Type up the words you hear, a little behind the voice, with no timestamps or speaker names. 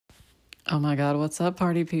Oh my God, what's up,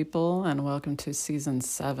 party people? And welcome to season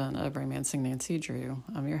 7 of Romancing Nancy Drew.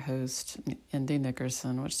 I'm your host, Indy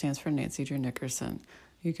Nickerson, which stands for Nancy Drew Nickerson.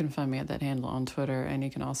 You can find me at that handle on Twitter, and you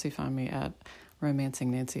can also find me at Romancing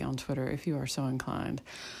Nancy on Twitter if you are so inclined.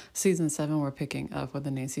 Season 7, we're picking up with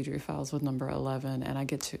the Nancy Drew Files with number 11, and I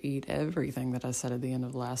get to eat everything that I said at the end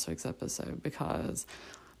of last week's episode because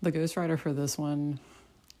the ghostwriter for this one,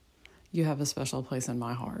 you have a special place in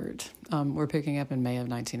my heart. We're picking up in May of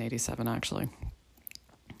 1987, actually.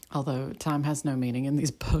 Although time has no meaning in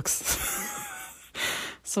these books,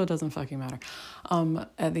 so it doesn't fucking matter.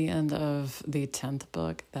 At the end of the 10th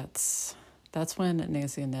book, that's when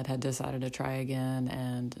Nancy and Ned had decided to try again,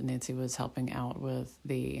 and Nancy was helping out with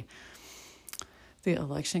the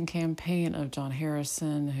election campaign of John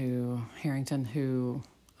Harrington, who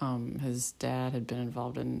his dad had been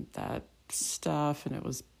involved in that stuff, and it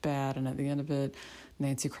was bad, and at the end of it,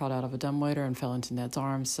 Nancy crawled out of a dumbwaiter and fell into Ned's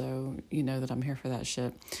arms, so you know that I'm here for that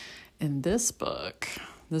shit. In this book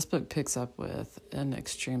picks up with an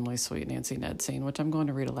extremely sweet Nancy Ned scene, which I'm going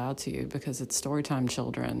to read aloud to you because it's storytime,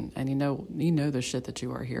 children, and you know the shit that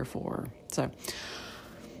you are here for. So,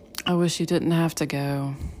 I wish you didn't have to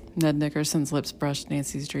go. Ned Nickerson's lips brushed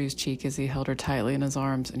Nancy Drew's cheek as he held her tightly in his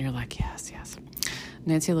arms, and you're like, yes.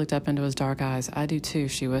 Nancy looked up into his dark eyes. I do too,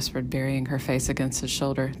 she whispered, burying her face against his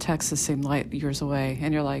shoulder. Texas seemed light years away.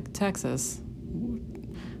 And you're like, Texas?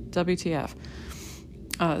 WTF?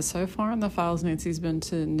 So far in the files, Nancy's been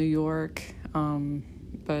to New York.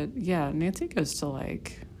 But yeah, Nancy goes to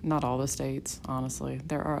not all the states, honestly.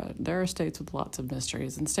 There are states with lots of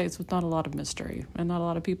mysteries and states with not a lot of mystery and not a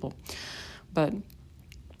lot of people. But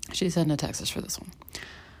she's heading to Texas for this one.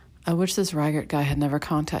 I wish this Reichert guy had never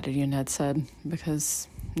contacted you, Ned said, because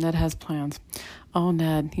Ned has plans. Oh,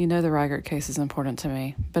 Ned, you know the Reichert case is important to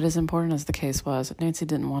me, but as important as the case was, Nancy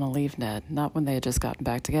didn't want to leave Ned, not when they had just gotten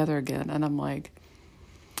back together again. And I'm like,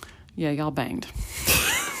 yeah, y'all banged.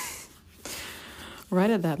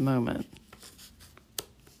 Right at that moment,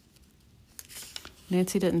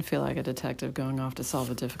 Nancy didn't feel like a detective going off to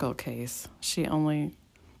solve a difficult case. She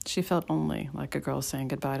felt only like a girl saying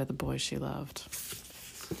goodbye to the boy she loved.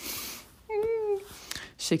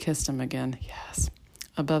 She kissed him again. Yes.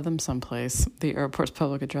 Above them someplace, the airport's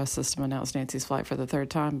public address system announced Nancy's flight for the third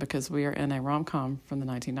time because we are in a rom-com from the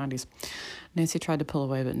 1990s. Nancy tried to pull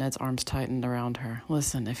away, but Ned's arms tightened around her.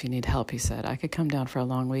 Listen, if you need help, he said, I could come down for a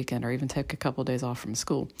long weekend or even take a couple days off from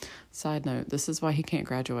school. Side note, this is why he can't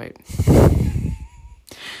graduate.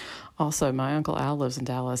 Also, my Uncle Al lives in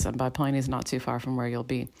Dallas, and by plane he's not too far from where you'll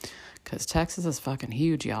be. Because Texas is fucking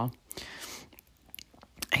huge, y'all.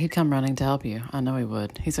 He'd come running to help you. I know he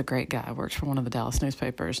would. He's a great guy. Works for one of the Dallas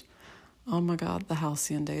newspapers. Oh my God, the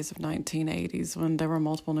halcyon days of 1980s when there were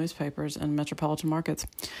multiple newspapers and metropolitan markets.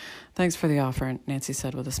 Thanks for the offer, Nancy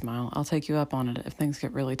said with a smile. I'll take you up on it if things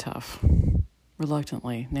get really tough.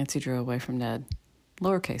 Reluctantly, Nancy drew away from Ned.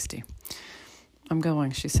 Lowercase d. I'm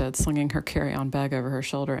going, she said, slinging her carry-on bag over her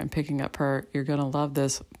shoulder and picking up her, you're going to love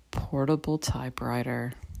this, portable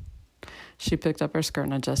typewriter. She picked up her skirt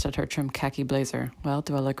and adjusted her trim khaki blazer. Well,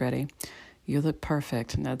 do I look ready? You look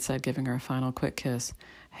perfect, Ned said, giving her a final quick kiss.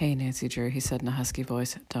 Hey, Nancy Drew, he said in a husky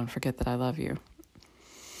voice, don't forget that I love you.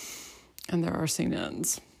 And there our scene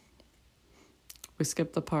ends. We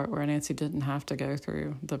skipped the part where Nancy didn't have to go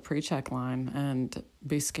through the pre-check line and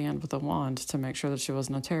be scanned with a wand to make sure that she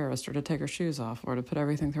wasn't a terrorist or to take her shoes off or to put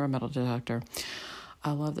everything through a metal detector.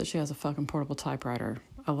 I love that she has a fucking portable typewriter.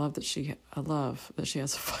 I love that she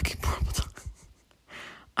has a fucking portable typewriter.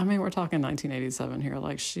 I mean, we're talking 1987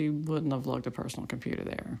 here. She wouldn't have lugged a personal computer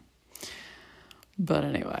there. But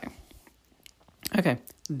anyway. Okay,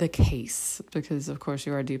 the case. Because, of course,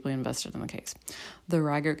 you are deeply invested in the case. The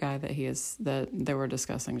Reichert guy that they were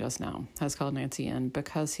discussing just now has called Nancy in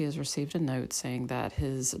because he has received a note saying that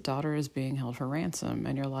his daughter is being held for ransom.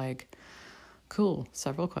 And you're like, cool,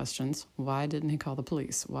 several questions. Why didn't he call the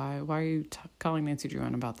police? Why are you calling Nancy Drew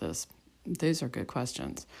in about this? These are good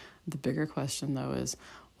questions. The bigger question, though, is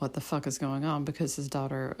what the fuck is going on? Because his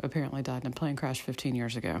daughter apparently died in a plane crash 15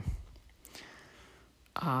 years ago.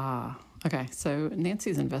 Okay, so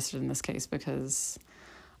Nancy's invested in this case because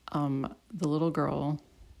the little girl,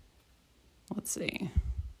 let's see,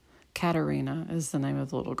 Katerina is the name of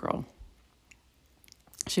the little girl.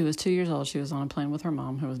 She was 2 years old. She was on a plane with her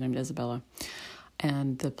mom, who was named Isabella.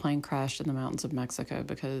 And the plane crashed in the mountains of Mexico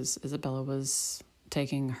because Isabella was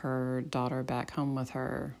taking her daughter back home with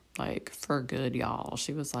her, for good, y'all.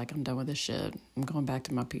 She was like, I'm done with this shit. I'm going back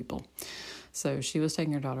to my people. So she was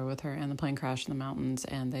taking her daughter with her, and the plane crashed in the mountains,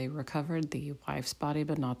 and they recovered the wife's body,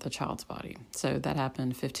 but not the child's body. So that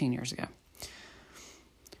happened 15 years ago.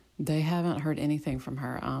 They haven't heard anything from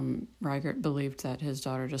her. Reichert believed that his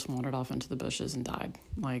daughter just wandered off into the bushes and died,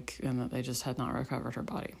 and that they just had not recovered her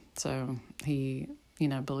body. So he,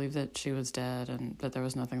 believed that she was dead and that there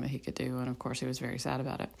was nothing that he could do. And of course, he was very sad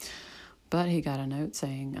about it. But he got a note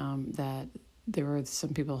saying that there were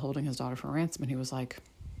some people holding his daughter for ransom, and he was like,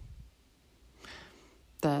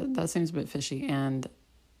 that seems a bit fishy. And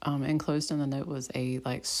enclosed in the note was a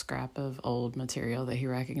scrap of old material that he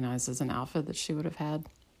recognized as an outfit that she would have had.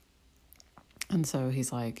 And so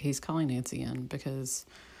he's calling Nancy in because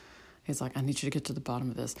he's like, I need you to get to the bottom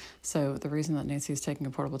of this. So the reason that Nancy is taking a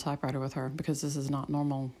portable typewriter with her, because this is not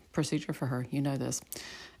normal procedure for her, this,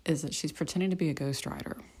 is that she's pretending to be a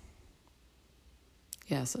ghostwriter.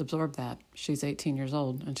 Yes, absorb that. She's 18 years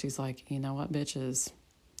old, and she's like, you know what, bitches?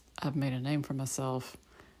 I've made a name for myself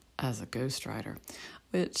as a ghostwriter,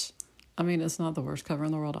 which, it's not the worst cover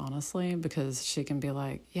in the world, honestly, because she can be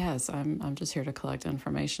like, yes, I'm just here to collect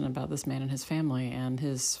information about this man and his family and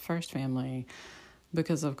his first family,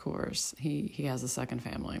 because of course he has a second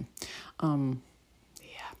family.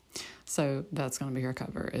 So that's going to be her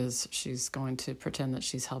cover, is she's going to pretend that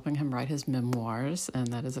she's helping him write his memoirs, and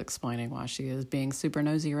that is explaining why she is being super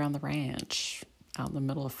nosy around the ranch out in the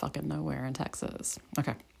middle of fucking nowhere in Texas.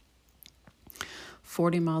 Okay.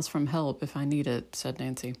 40 miles from help if I need it, said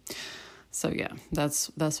Nancy. So yeah, that's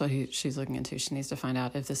what she's looking into. She needs to find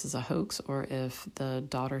out if this is a hoax or if the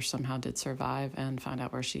daughter somehow did survive, and find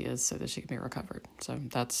out where she is so that she can be recovered. So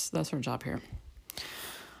that's her job here.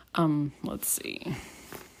 Let's see.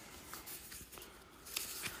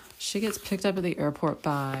 She gets picked up at the airport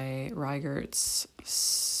by Reigert's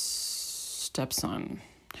stepson,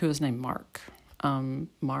 who is named Mark.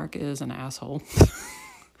 Mark is an asshole.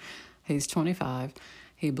 He's 25.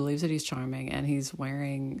 He believes that he's charming, and he's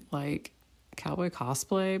wearing cowboy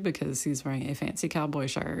cosplay because he's wearing a fancy cowboy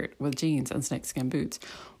shirt with jeans and snakeskin boots.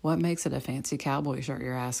 What makes it a fancy cowboy shirt,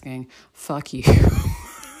 you're asking? Fuck you.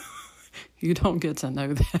 You don't get to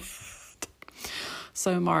know that.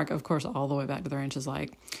 So Mark, of course, all the way back to the ranch is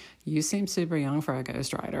like, you seem super young for a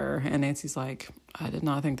ghostwriter. And Nancy's like, I did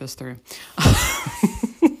not think this through.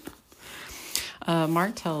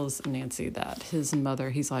 Mark tells Nancy that his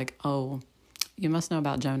mother, he's like, oh, you must know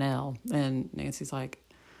about Jonelle. And Nancy's like,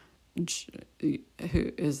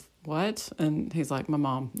 who is what? And he's like, my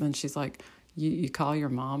mom. And she's like, you call your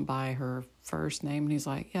mom by her first name? And he's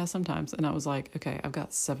like, yeah, sometimes. And I was like, okay, I've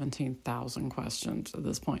got 17,000 questions at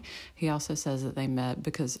this point. He also says that they met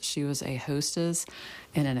because she was a hostess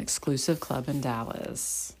in an exclusive club in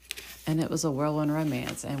Dallas, and it was a whirlwind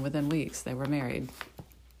romance, and within weeks they were married.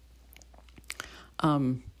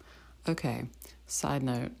 Okay, side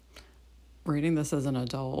note, reading this as an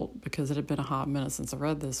adult, because it had been a hot minute since I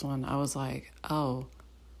read this one, I was like, oh,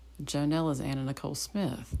 Jonelle is Anna Nicole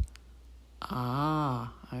Smith.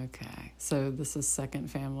 Ah, okay. So this is second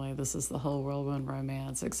family. This is the whole whirlwind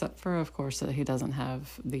romance, except for, of course, that he doesn't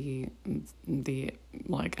have the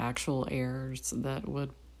actual heirs that would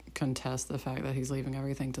contest the fact that he's leaving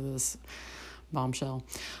everything to this bombshell.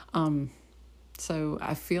 So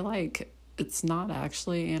I feel like it's not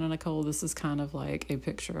actually Anna Nicole. This is kind of like a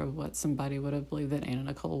picture of what somebody would have believed that Anna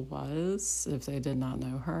Nicole was if they did not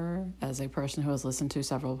know her, as a person who has listened to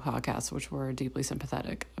several podcasts which were deeply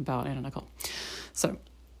sympathetic about Anna Nicole. So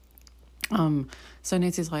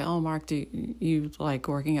Nancy's like, oh, Mark, do you like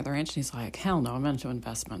working at the ranch? And he's like, hell no, I'm into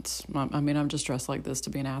investments. I'm just dressed like this to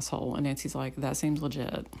be an asshole. And Nancy's like, that seems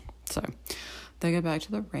legit. So they go back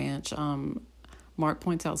to the ranch. Mark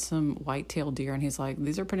points out some white-tailed deer, and he's like,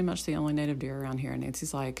 these are pretty much the only native deer around here. And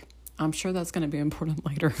Nancy's like, I'm sure that's going to be important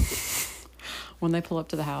later. When they pull up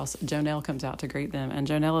to the house, Jonelle comes out to greet them, and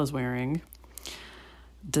Jonelle is wearing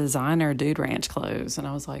designer dude ranch clothes. And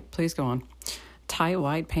I was like, please go on. Tight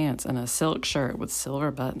white pants and a silk shirt with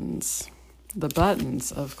silver buttons. The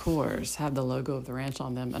buttons, of course, have the logo of the ranch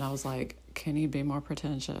on them. And I was like, can you be more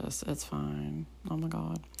pretentious? It's fine. Oh, my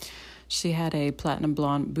God. She had a platinum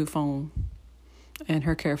blonde bouffant, and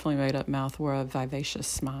her carefully made up mouth wore a vivacious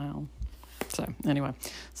smile. So anyway,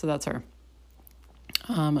 so that's her.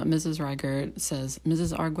 Mrs. Reichert says,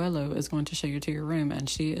 Mrs. Arguello is going to show you to your room, and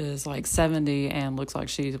she is like 70 and looks like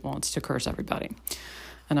she wants to curse everybody.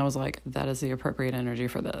 And I was like, that is the appropriate energy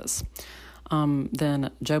for this.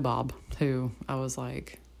 Then Joe Bob, who I was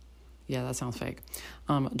like, yeah, that sounds fake.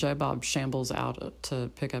 Joe Bob shambles out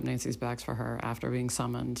to pick up Nancy's bags for her after being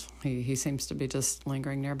summoned. He seems to be just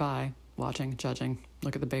lingering nearby, watching, judging.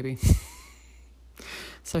 Look at the baby.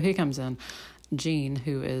 So he comes in. Gene,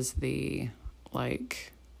 who is the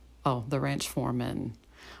ranch foreman.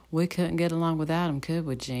 We couldn't get along without him, could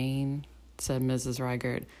we, Gene? Said Mrs.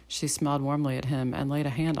 Reichert. She smiled warmly at him and laid a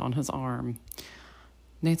hand on his arm.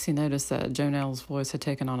 Nancy noticed that Jonelle's voice had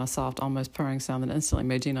taken on a soft, almost purring sound that instantly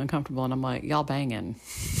made Gene uncomfortable, and I'm like, y'all banging.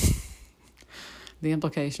 The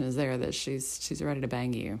implication is there that she's ready to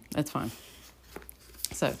bang you. It's fine.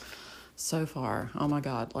 So far, oh my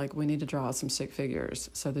God, like we need to draw out some stick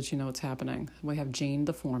figures so that you know what's happening. We have Gene,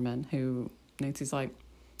 the foreman, who Nancy's like,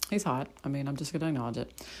 he's hot. I mean, I'm just going to acknowledge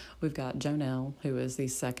it. We've got Jonelle, who is the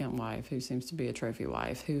second wife, who seems to be a trophy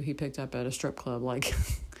wife, who he picked up at a strip club, like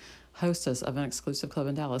hostess of an exclusive club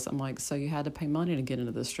in Dallas. I'm like, so you had to pay money to get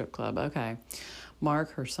into this strip club. Okay.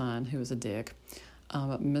 Mark, her son, who is a dick.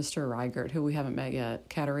 Mr. Reigert, who we haven't met yet.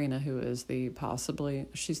 Katerina, who is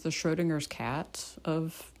she's the Schrodinger's cat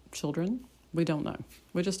of children. We don't know.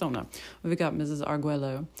 We just don't know. We've got Mrs.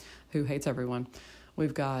 Arguello, who hates everyone.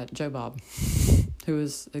 We've got Joe Bob, who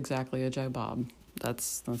is exactly a Joe Bob.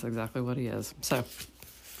 That's exactly what he is. So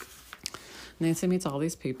Nancy meets all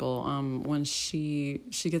these people. When she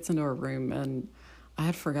gets into her room, and I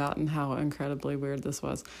had forgotten how incredibly weird this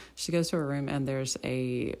was. She goes to her room and there's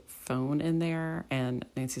a phone in there, and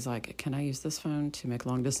Nancy's like, can I use this phone to make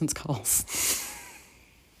long distance calls?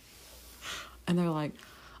 And they're like,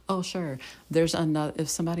 oh, sure. There's another, if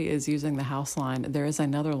somebody is using the house line, there is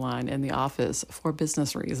another line in the office for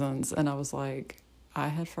business reasons. And I was like, I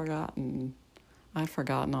had forgotten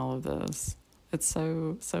all of this. It's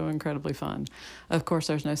so incredibly fun. Of course,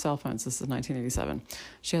 there's no cell phones. This is 1987.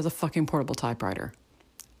 She has a fucking portable typewriter.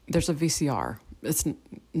 There's a VCR.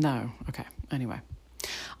 Okay. Anyway.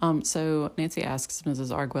 So Nancy asks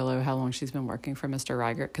Mrs. Arguello how long she's been working for Mr.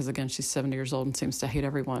 Reigert, because again, she's 70 years old and seems to hate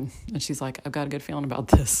everyone. And she's like, I've got a good feeling about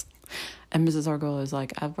this. And Mrs. Arguello is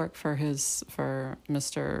like, I've worked for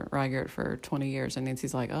Mr. Reigert for 20 years. And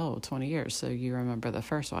Nancy's like, oh, 20 years. So you remember the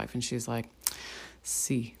first wife? And she's like,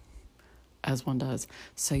 see, as one does.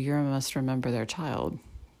 So you must remember their child,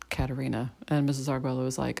 Katerina. And Mrs. Arguello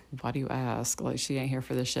was like, why do you ask? Like, she ain't here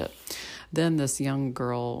for this shit. Then this young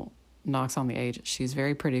girl knocks on the age. She's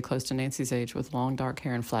very pretty, close to Nancy's age, with long dark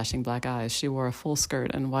hair and flashing black eyes. She wore a full skirt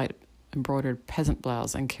and white embroidered peasant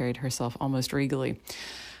blouse and carried herself almost regally.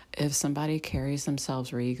 If somebody carries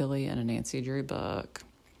themselves regally in a Nancy Drew book,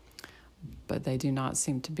 but they do not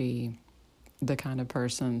seem to be the kind of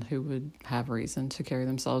person who would have reason to carry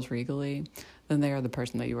themselves regally, then they are the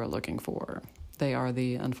person that you are looking for. They are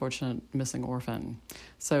the unfortunate missing orphan.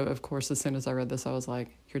 So, of course, as soon as I read this, I was like,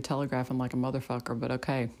 you're telegraphing like a motherfucker, but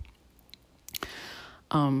okay.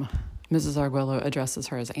 Mrs. Arguello addresses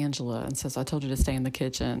her as Angela and says, I told you to stay in the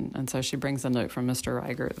kitchen. And so she brings a note from Mr.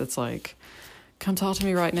 Reigert that's like, come talk to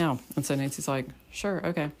me right now. And so Nancy's like, sure,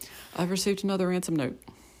 okay. I've received another ransom note.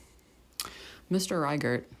 Mr.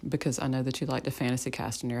 Reigert, because I know that you like to fantasy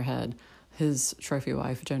cast in your head, his trophy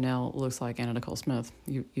wife, Jonelle, looks like Anna Nicole Smith.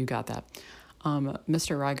 You got that.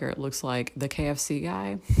 Mr. Reigert looks like the KFC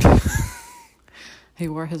guy. He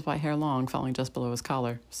wore his white hair long, falling just below his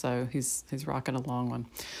collar, so he's rocking a long one.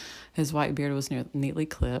 His white beard was neatly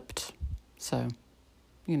clipped, so,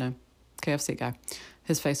 KFC guy.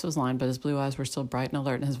 His face was lined, but his blue eyes were still bright and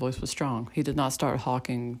alert, and his voice was strong. He did not start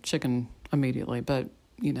hawking chicken immediately, but,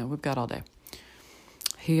 we've got all day.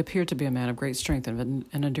 He appeared to be a man of great strength and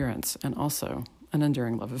endurance, and also an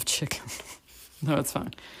enduring love of chicken. No, it's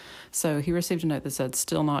fine. So he received a note that said,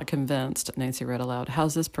 still not convinced. Nancy read aloud,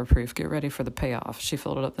 how's this per proof? Get ready for the payoff. She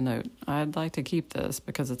folded up the note. I'd like to keep this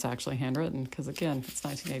because it's actually handwritten, because again, it's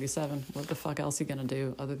 1987. What the fuck else are you going to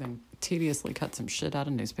do other than tediously cut some shit out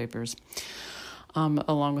of newspapers?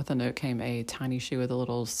 Along with the note came a tiny shoe with a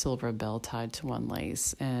little silver bell tied to one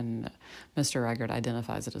lace, and Mr. Reigert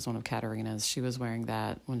identifies it as one of Katerina's. She was wearing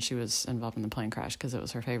that when she was involved in the plane crash because it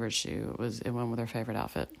was her favorite shoe. It went with her favorite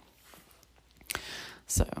outfit.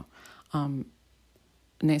 So,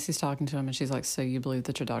 Nancy's talking to him and she's like, so you believe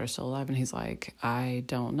that your daughter's still alive? And he's like, I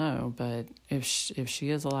don't know, but if she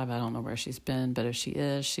is alive, I don't know where she's been, but if she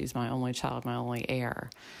is, she's my only child, my only heir.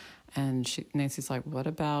 And Nancy's like, what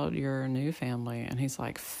about your new family? And he's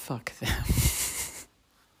like, fuck them.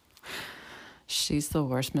 She's the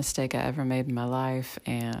worst mistake I ever made in my life,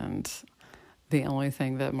 and the only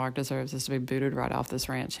thing that Mark deserves is to be booted right off this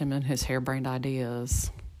ranch, him and his harebrained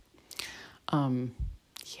ideas.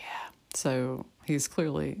 So he's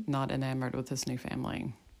clearly not enamored with his new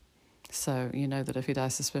family. So you know that if he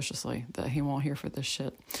dies suspiciously, that he won't hear for this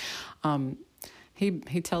shit.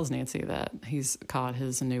 He tells Nancy that he's caught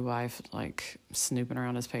his new wife like snooping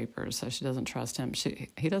around his papers, so she doesn't trust him.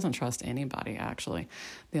 He doesn't trust anybody, actually.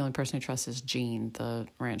 The only person who trusts is Gene, the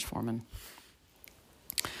ranch foreman.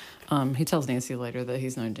 He tells Nancy later that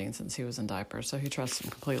he's known Gene since he was in diapers, so he trusts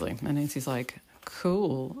him completely. And Nancy's like,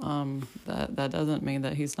 cool. That doesn't mean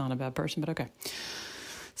that he's not a bad person, but okay.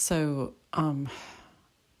 So,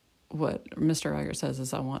 what Mr. Reiger says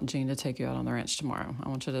is, I want Jean to take you out on the ranch tomorrow. I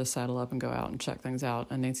want you to saddle up and go out and check things out.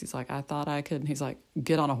 And Nancy's like, I thought I could. And he's like,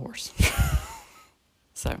 get on a horse.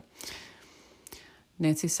 So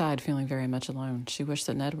Nancy sighed, feeling very much alone. She wished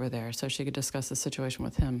that Ned were there so she could discuss the situation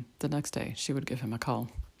with him. The next day, she would give him a call.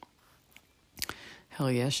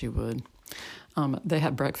 Hell yeah, she would. They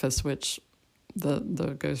had breakfast, which the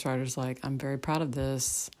ghostwriter's like, I'm very proud of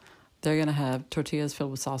this. They're going to have tortillas filled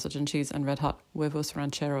with sausage and cheese and red hot huevos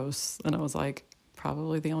rancheros. And I was like,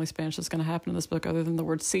 probably the only Spanish that's going to happen in this book other than the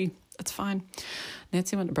word sí. It's fine.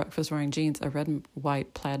 Nancy went to breakfast wearing jeans, a red and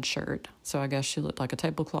white plaid shirt, so I guess she looked like a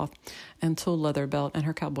tablecloth, and tulle leather belt and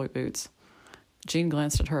her cowboy boots. Jean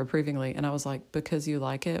glanced at her approvingly, and I was like, because you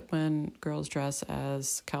like it when girls dress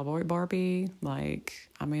as cowboy Barbie? Like,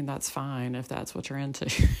 I mean, that's fine if that's what you're into.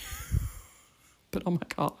 But oh my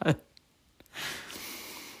God.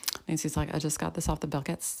 Nancy's like, I just got this off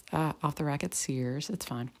the rack at Sears. It's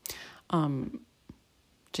fine.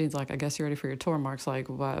 Jean's like, I guess you're ready for your tour. Mark's like,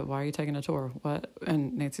 why are you taking a tour? What?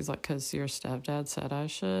 And Nancy's like, because your stepdad said I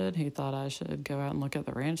should. He thought I should go out and look at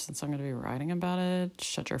the ranch since I'm going to be writing about it.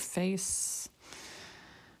 Shut your face.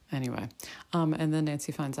 Anyway, and then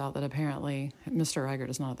Nancy finds out that apparently Mr. Reichert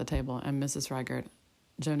is not at the table, and Mrs. Reichert,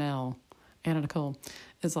 Jonelle, Anna Nicole,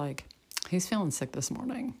 is like, he's feeling sick this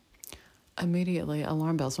morning. Immediately,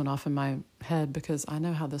 alarm bells went off in my head because I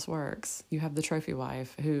know how this works. You have the trophy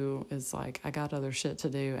wife who is like, I got other shit to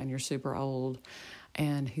do and you're super old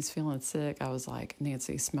and he's feeling sick. I was like,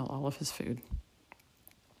 Nancy, smell all of his food.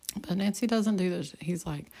 But Nancy doesn't do this. He's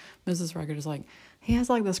like, Mrs. Reichert is like, he has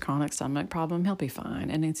like this chronic stomach problem. He'll be fine.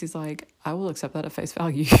 And Nancy's like, I will accept that at face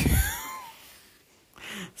value.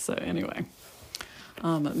 So anyway.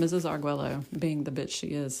 Mrs. Arguello, being the bitch she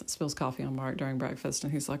is, spills coffee on Mark during breakfast,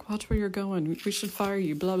 and he's like, watch where you're going. We should fire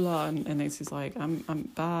you, blah, blah. And Nancy's like, I'm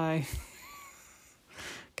bye.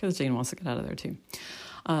 Because Jean wants to get out of there, too.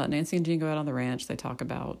 Nancy and Jean go out on the ranch. They talk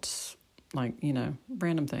about, like,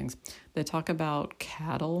 random things. They talk about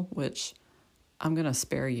cattle, which I'm going to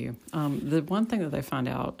spare you. The one thing that they find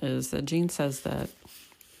out is that Jean says that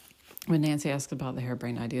when Nancy asks about the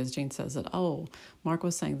harebrained ideas, Jean says that, Mark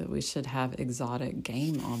was saying that we should have exotic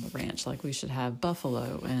game on the ranch. Like we should have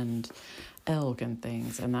buffalo and elk and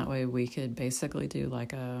things. And that way we could basically do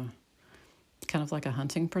like a kind of like a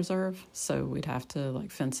hunting preserve. So we'd have to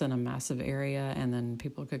like fence in a massive area and then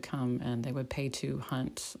people could come and they would pay to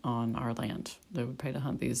hunt on our land. They would pay to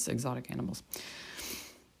hunt these exotic animals.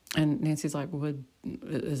 And Nancy's like,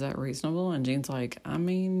 is that reasonable? And Jean's like, I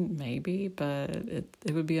mean, maybe, but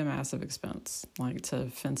it would be a massive expense, like to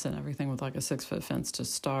fence in everything with like a 6-foot fence to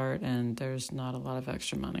start, and there's not a lot of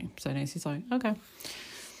extra money. So Nancy's like, okay.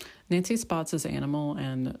 Nancy spots this animal,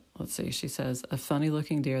 and let's see, she says, a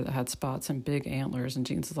funny-looking deer that had spots and big antlers, and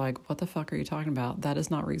Jean's like, what the fuck are you talking about? That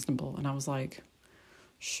is not reasonable. And I was like,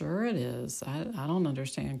 sure it is. I don't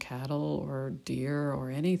understand cattle or deer or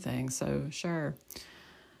anything, so sure.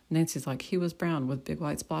 Nancy's like, he was brown with big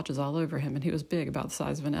white splotches all over him, and he was big, about the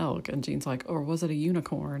size of an elk. And Jean's like, or was it a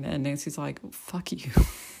unicorn? And Nancy's like, fuck you.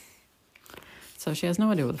 So she has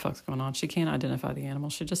no idea what the fuck's going on. She can't identify the animal.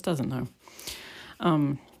 She just doesn't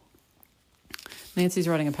know. Nancy's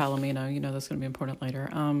writing a palomino. That's going to be important later.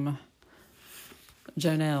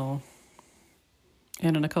 Jonelle,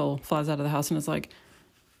 Anna Nicole, flies out of the house and is like,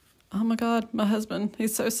 oh my God, my husband,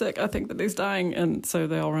 he's so sick. I think that he's dying. And so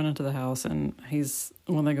they all run into the house, and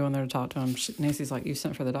when they go in there to talk to him, Nancy's like, you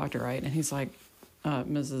sent for the doctor, right? And he's like,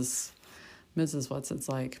 Mrs. What's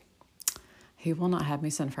like, he will not have me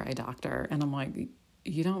send for a doctor. And I'm like,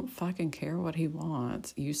 you don't fucking care what he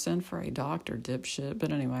wants. You send for a doctor, dipshit.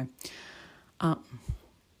 But anyway,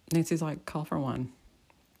 Nancy's like, call for one.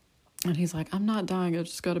 And he's like, I'm not dying. I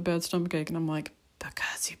just got a bad stomachache. And I'm like,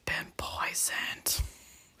 because you've been poisoned.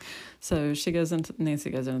 So Nancy goes into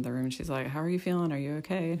the room and she's like, how are you feeling? Are you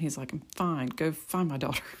okay? And he's like, I'm fine. Go find my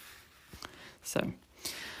daughter. So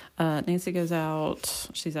Nancy goes out.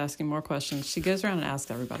 She's asking more questions. She goes around and asks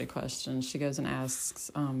everybody questions. She goes and asks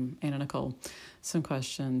Anna Nicole some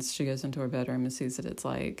questions. She goes into her bedroom and sees that it's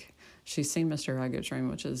like, she's seen Mr. Reigert's room,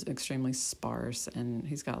 which is extremely sparse. And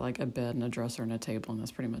he's got like a bed and a dresser and a table, and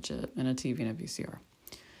that's pretty much it. And a TV and a VCR.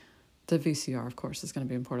 The VCR, of course, is going to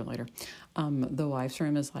be important later. The wife's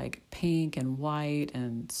room is like pink and white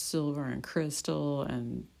and silver and crystal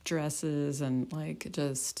and dresses and like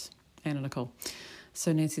just Anna Nicole.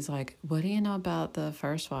 So Nancy's like, what do you know about the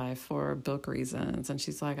first wife for book reasons? And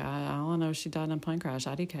she's like, I don't know. She died in a plane crash,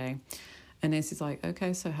 IDK. And Nancy's like,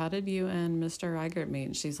 okay, so how did you and Mr. Reichert meet?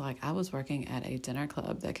 And she's like, I was working at a dinner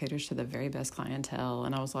club that caters to the very best clientele.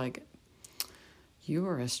 And I was like, you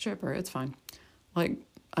were a stripper. It's fine. Like,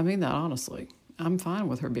 I mean that honestly. I'm fine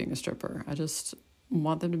with her being a stripper. I just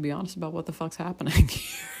want them to be honest about what the fuck's happening.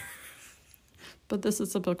 But this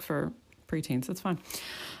is a book for preteens. It's fine.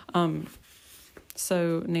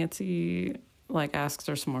 So Nancy asks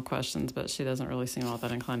her some more questions, but she doesn't really seem all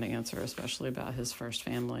that inclined to answer, especially about his first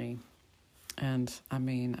family. And I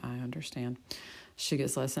mean, I understand. She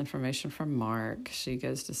gets less information from Mark. She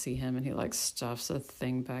goes to see him and he stuffs a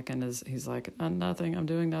thing back in he's like, nothing, I'm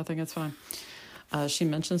doing nothing, it's fine. She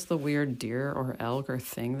mentions the weird deer or elk or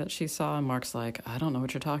thing that she saw, and Mark's like, I don't know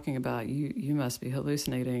what you're talking about. You must be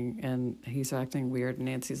hallucinating. And he's acting weird. And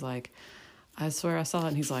Nancy's like, I swear I saw it.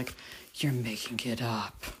 And he's like, you're making it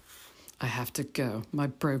up. I have to go. My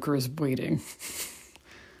broker is waiting.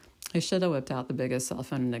 He should have whipped out the biggest cell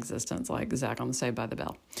phone in existence, like Zach on the Saved by the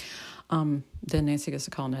Bell. Then Nancy gets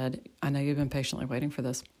to call Ned. I know you've been patiently waiting for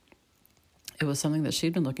this. It was something that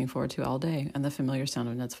she'd been looking forward to all day, and the familiar sound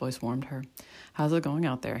of Ned's voice warmed her. How's it going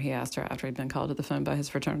out there? He asked her after he'd been called to the phone by his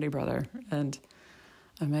fraternity brother. And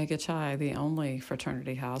Omega Chi, the only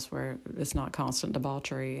fraternity house where it's not constant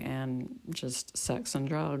debauchery and just sex and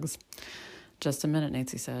drugs. Just a minute,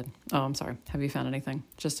 Nancy said. Oh, I'm sorry. Have you found anything?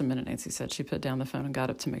 Just a minute, Nancy said. She put down the phone and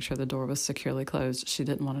got up to make sure the door was securely closed. She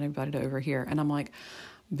didn't want anybody to overhear. And I'm like,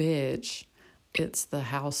 bitch, it's the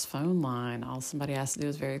house phone line. All somebody has to do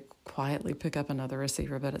is very quietly pick up another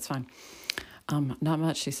receiver, but it's fine. Not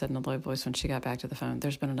much, she said in a low voice when she got back to the phone.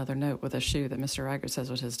 There's been another note with a shoe that Mr. Reichert says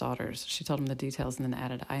was his daughter's. She told him the details and then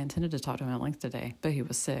added, I intended to talk to him at length today, but he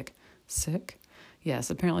was sick. Sick? Yes,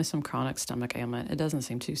 apparently some chronic stomach ailment. It doesn't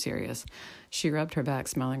seem too serious. She rubbed her back,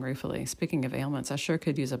 smiling ruefully. Speaking of ailments, I sure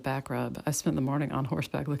could use a back rub. I spent the morning on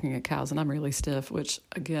horseback looking at cows, and I'm really stiff, which,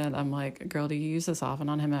 again, I'm like, girl, do you use this often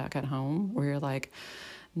on him back at home? Where you're like,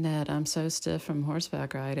 Ned, I'm so stiff from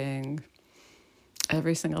horseback riding.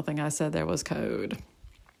 Every single thing I said there was code.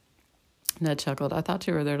 Ned chuckled. I thought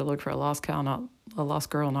you were there to look for a lost cow, not a lost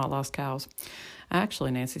girl, not lost cows.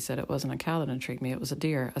 Actually, Nancy said, it wasn't a cow that intrigued me. It was a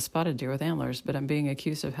deer, a spotted deer with antlers, but I'm being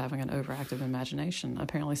accused of having an overactive imagination.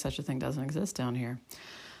 Apparently such a thing doesn't exist down here.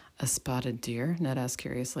 A spotted deer? Ned asked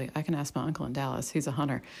curiously. I can ask my uncle in Dallas. He's a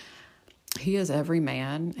hunter. He is every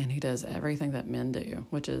man, and he does everything that men do,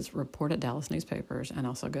 which is report at Dallas newspapers and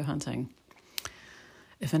also go hunting.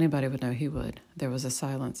 If anybody would know, he would. There was a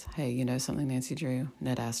silence. Hey, you know something, Nancy Drew?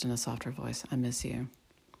 Ned asked in a softer voice. I miss you.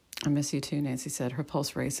 I miss you too, Nancy said, her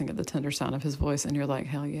pulse racing at the tender sound of his voice, and you're like,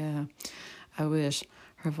 hell yeah. I wish.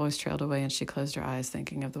 Her voice trailed away, and she closed her eyes,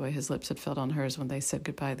 thinking of the way his lips had felt on hers when they said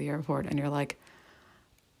goodbye at the airport, and you're like,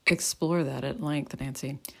 explore that at length,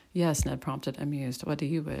 Nancy. Yes, Ned prompted, amused. What do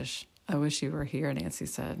you wish? I wish you were here, Nancy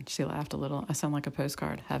said. She laughed a little. I sound like a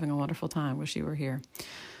postcard. Having a wonderful time. Wish you were here.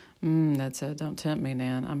 Ned said, don't tempt me,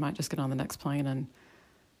 Nan. I might just get on the next plane and...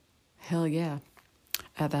 Hell yeah.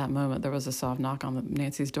 At that moment, there was a soft knock on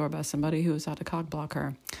Nancy's door by somebody who was out to cock-block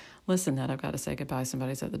her. Listen, Ned, I've got to say goodbye.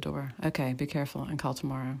 Somebody's at the door. Okay, be careful and call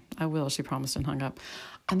tomorrow. I will, she promised and hung up.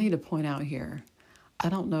 I need to point out here, I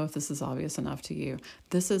don't know if this is obvious enough to you.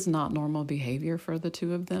 This is not normal behavior for the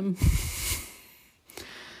two of them.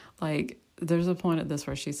 There's a point at this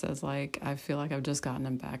where she says, I feel like I've just gotten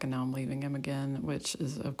him back and now I'm leaving him again, which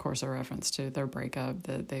is, of course, a reference to their breakup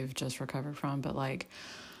that they've just recovered from. But,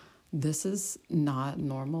 this is not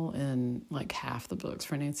normal in, half the books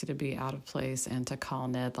for Nancy to be out of place and to call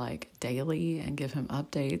Ned, daily and give him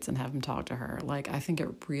updates and have him talk to her. I think it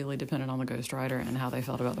really depended on the ghostwriter and how they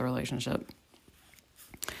felt about the relationship.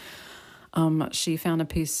 She found a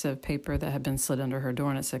piece of paper that had been slid under her door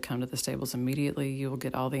and it said, come to the stables immediately. You will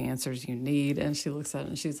get all the answers you need. And she looks at it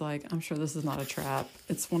and she's like, I'm sure this is not a trap.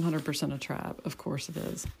 It's 100% a trap. Of course it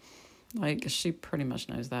is. She pretty much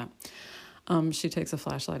knows that. She takes a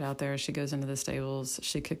flashlight out there. She goes into the stables.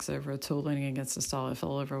 She kicks over a tool leaning against a stall. It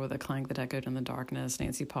fell over with a clank that echoed in the darkness.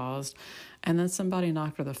 Nancy paused. And then somebody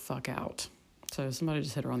knocked her the fuck out. So somebody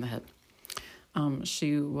just hit her on the head.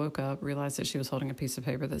 She woke up, realized that she was holding a piece of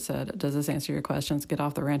paper that said, does this answer your questions? Get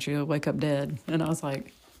off the ranch, you'll wake up dead. And I was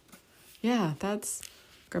like, yeah, that's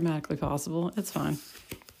grammatically possible. It's fine.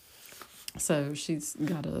 So she's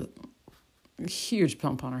got a huge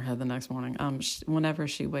bump on her head the next morning. Whenever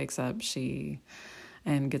she wakes up,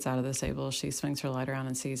 and gets out of the stable, she swings her light around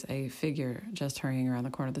and sees a figure just hurrying around the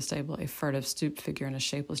corner of the stable, a furtive, stooped figure in a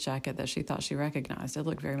shapeless jacket that she thought she recognized. It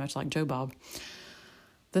looked very much like Joe Bob.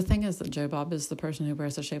 The thing is that Joe Bob is the person who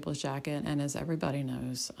wears a shapeless jacket, and as everybody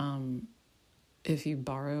knows, if you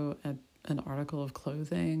borrow an article of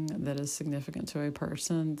clothing that is significant to a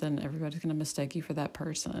person, then everybody's going to mistake you for that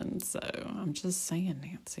person. So I'm just saying,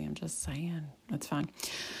 Nancy, I'm just saying. That's fine.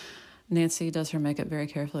 Nancy does her makeup very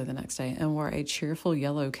carefully the next day and wore a cheerful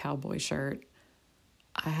yellow cowboy shirt.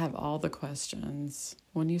 I have all the questions.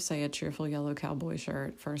 When you say a cheerful yellow cowboy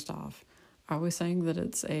shirt, first off, are we saying that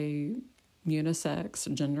it's a unisex,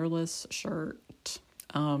 genderless shirt?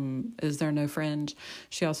 Is there no fringe?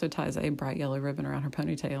 She also ties a bright yellow ribbon around her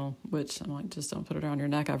ponytail, which I'm like, just don't put it around your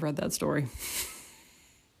neck. I've read that story.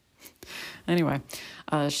 Anyway,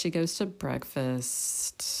 she goes to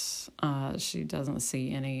breakfast. She doesn't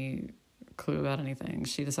see any clue about anything.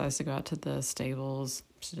 She decides to go out to the stables.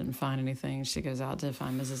 She didn't find anything. She goes out to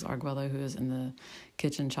find Mrs. Arguello, who is in the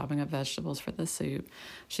kitchen chopping up vegetables for the soup.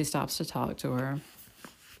 She stops to talk to her.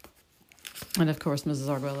 And of course, Mrs.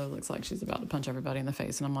 Arguello looks like she's about to punch everybody in the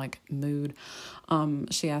face. And I'm like, mood.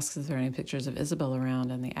 She asks if there are any pictures of Isabel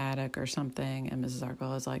around in the attic or something. And Mrs.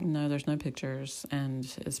 Arguello is like, no, there's no pictures. And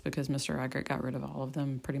it's because Mr. Eggert got rid of all of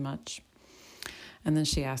them, pretty much. And then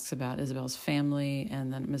she asks about Isabel's family.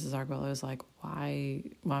 And then Mrs. Arguello is like, why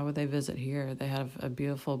would they visit here? They have a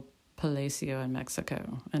beautiful palacio in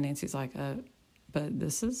Mexico. And Nancy's like, but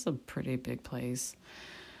this is a pretty big place.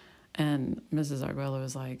 And Mrs. Arguello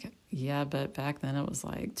was like, yeah, but back then it was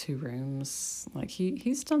like 2 rooms. Like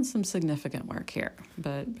he's done some significant work here,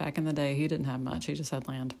 but back in the day he didn't have much. He just had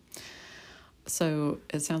land. So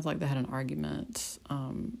it sounds like they had an argument.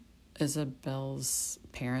 Isabel's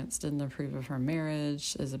parents didn't approve of her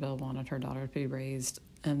marriage. Isabel wanted her daughter to be raised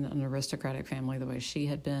in an aristocratic family the way she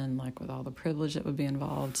had been, like with all the privilege that would be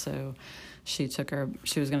involved. So she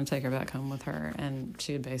was going to take her back home with her, and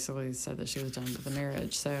she had basically said that she was done with the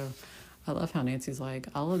marriage. So I love how Nancy's like,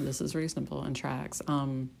 all of this is reasonable and tracks.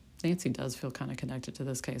 Nancy does feel kind of connected to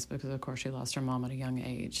this case because, of course, she lost her mom at a young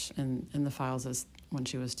age, and in the files is when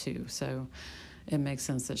she was 2. So it makes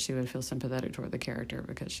sense that she would feel sympathetic toward the character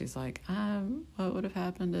because she's like, what would have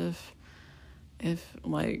happened if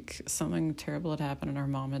like something terrible had happened and her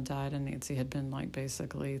mom had died and Nancy had been like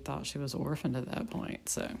basically thought she was orphaned at that point.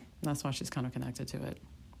 So that's why she's kind of connected to it.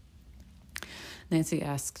 Nancy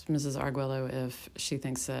asks Mrs. Arguello if she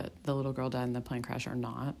thinks that the little girl died in the plane crash or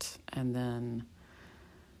not. And then,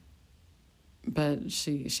 but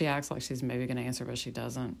she acts like she's maybe going to answer, but she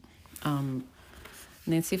doesn't.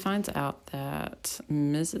 Nancy finds out that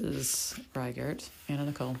Mrs. Reigert, Anna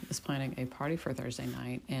Nicole, is planning a party for Thursday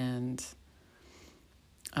night, and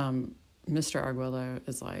Mr. Arguello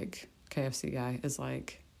is like, KFC guy is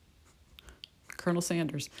like, Colonel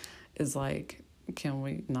Sanders is like, can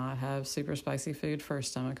we not have super spicy food for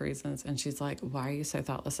stomach reasons? And she's like, why are you so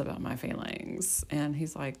thoughtless about my feelings? And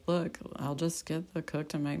he's like, look, I'll just get the cook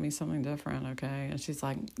to make me something different, okay? And she's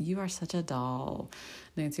like, you are such a doll.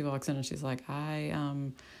 Nancy walks in and she's like, I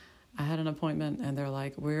had an appointment, and they're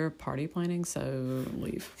like, we're party planning, so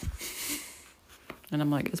leave. And I'm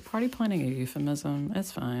like, is party planning a euphemism?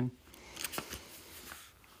 It's fine.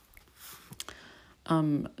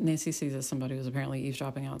 Nancy sees that somebody was apparently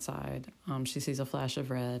eavesdropping outside. She sees a flash of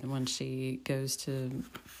red. When she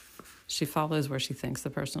follows where she thinks the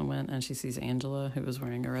person went, and she sees Angela, who was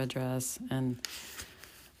wearing a red dress, and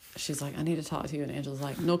she's like, I need to talk to you. And Angela's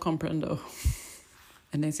like, no comprendo.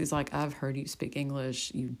 And Nancy's like, I've heard you speak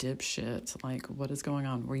English, you dipshit. Like, what is going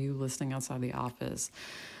on? Were you listening outside the office?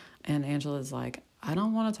 And Angela's like, I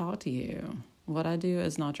don't want to talk to you. What I do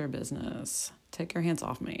is not your business. Take your hands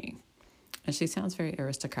off me. And she sounds very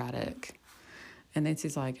aristocratic. And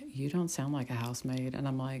Nancy's like, you don't sound like a housemaid. And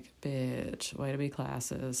I'm like, bitch, way to be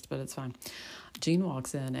classist, but it's fine. Jean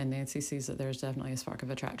walks in, and Nancy sees that there's definitely a spark of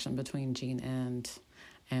attraction between Jean and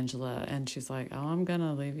Angela. And she's like, oh, I'm going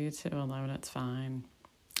to leave you two alone. It's fine.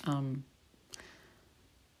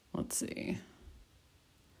 Let's see.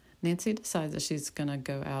 Nancy decides that she's going to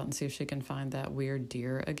go out and see if she can find that weird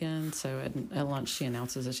deer again. So at lunch, she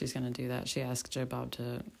announces that she's going to do that. She asks Joe Bob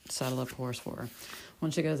to saddle up a horse for her.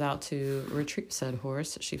 When she goes out to retrieve said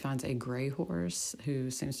horse, she finds a gray horse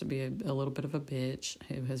who seems to be a little bit of a bitch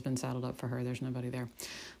who has been saddled up for her. There's nobody there.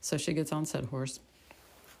 So she gets on said horse.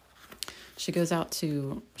 She goes out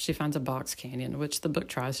she finds a box canyon, which the book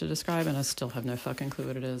tries to describe, and I still have no fucking clue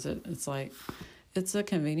what it is. It's like, it's a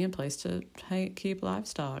convenient place to keep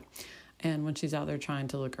livestock. And when she's out there trying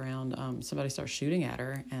to look around, somebody starts shooting at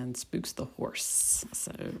her and spooks the horse.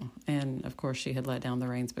 And of course she had let down the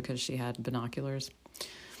reins because she had binoculars.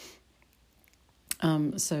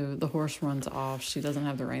 So the horse runs off. She doesn't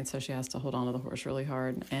have the reins, so she has to hold on to the horse really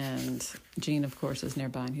hard. And Gene, of course, is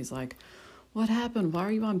nearby, and he's like, what happened? Why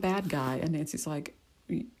are you on Bad Guy? And Nancy's like,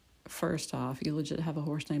 first off, you legit have a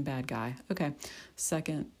horse named Bad Guy. Okay.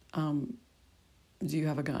 Second, do you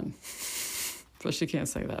have a gun? But she can't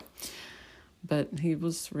say that. But he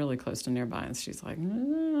was really close to nearby, and she's like,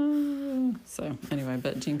 nah. So anyway,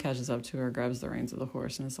 but Jean catches up to her, grabs the reins of the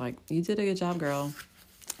horse, and is like, you did a good job, girl.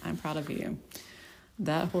 I'm proud of you.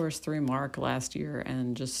 That horse threw Mark last year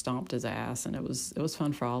and just stomped his ass, and it was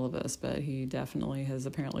fun for all of us. But he definitely has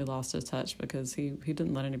apparently lost his touch because he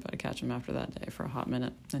didn't let anybody catch him after that day for a hot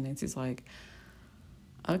minute. And Nancy's like,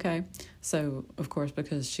 okay. So of course,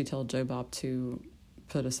 because she told Joe Bob to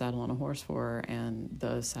put a saddle on a horse for her, and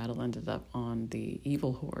the saddle ended up on the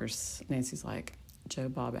evil horse, Nancy's like, Joe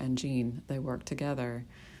Bob and Jean, they work together.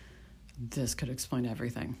 This could explain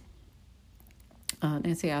everything.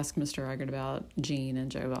 Nancy asked Mr. Eggert about Jean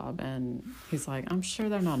and Joe Bob, and he's like, I'm sure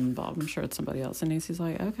they're not involved. I'm sure it's somebody else. And Nancy's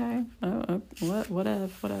like, okay,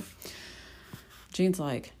 whatever. Jean's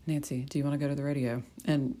like, Nancy, do you want to go to the rodeo?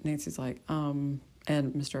 And Nancy's like, and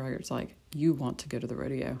Mr. Eggert's like, you want to go to the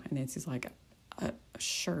rodeo? And Nancy's like,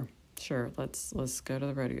 sure, let's go to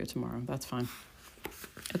the rodeo tomorrow. That's fine.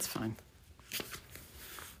 It's fine.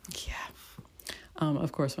 Yeah.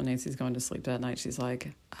 Of course, when Nancy's going to sleep that night, she's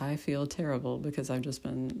like, I feel terrible because I've just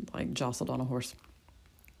been like jostled on a horse.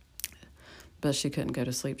 But she couldn't go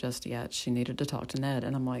to sleep just yet. She needed to talk to Ned.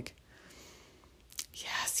 And I'm like,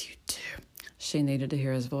 yes, you do. She needed to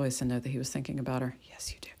hear his voice and know that he was thinking about her.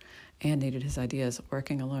 Yes, you do. And needed his ideas.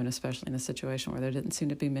 Working alone, especially in a situation where there didn't seem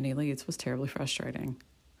to be many leads, was terribly frustrating.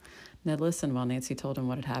 Ned listened while Nancy told him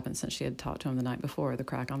what had happened since she had talked to him the night before, the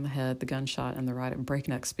crack on the head, the gunshot, and the ride at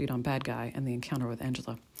breakneck speed on Bad Guy, and the encounter with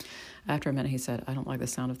Angela. After a minute, he said, I don't like the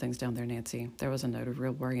sound of things down there, Nancy. There was a note of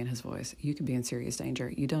real worry in his voice. You could be in serious danger.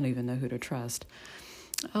 You don't even know who to trust.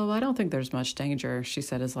 Oh, I don't think there's much danger, she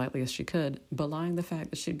said as lightly as she could, belying the fact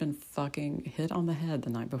that she'd been fucking hit on the head the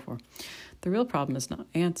night before. The real problem is not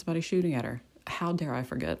somebody shooting at her. How dare I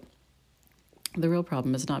forget? The real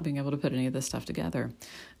problem is not being able to put any of this stuff together.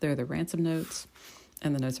 There are the ransom notes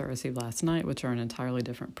and the notes I received last night, which are an entirely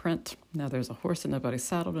different print. Now there's a horse that nobody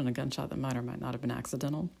saddled and a gunshot that might or might not have been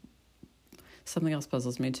accidental. Something else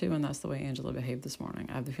puzzles me too, and that's the way Angela behaved this morning.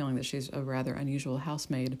 I have the feeling that she's a rather unusual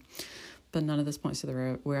housemaid, but none of this points to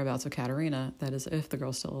the whereabouts of Katerina, that is, if the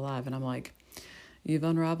girl's still alive. And I'm like, you've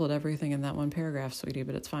unraveled everything in that one paragraph, sweetie,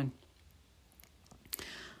 but it's fine.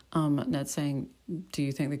 Ned's saying, do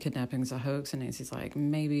you think the kidnapping's a hoax? And Nancy's like,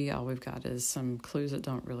 maybe. All we've got is some clues that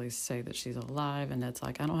don't really say that she's alive. And Ned's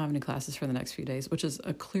like, I don't have any classes for the next few days, which is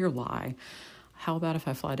a clear lie. How about if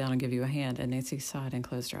I fly down and give you a hand? And Nancy sighed and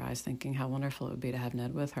closed her eyes, thinking how wonderful it would be to have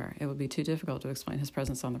Ned with her. It would be too difficult to explain his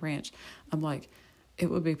presence on the ranch. I'm like, it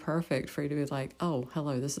would be perfect for you to be like, oh,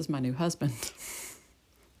 hello, this is my new husband.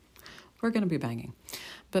 We're going to be banging.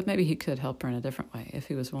 But maybe he could help her in a different way, if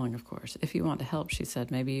he was willing, of course. If you want to help, she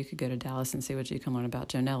said, maybe you could go to Dallas and see what you can learn about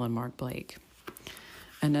Jonelle and Mark Blake.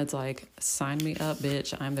 And Ned's like, sign me up,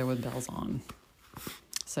 bitch. I'm there with bells on.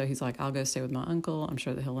 So he's like, I'll go stay with my uncle. I'm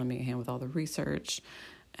sure that he'll lend me a hand with all the research.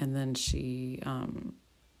 And then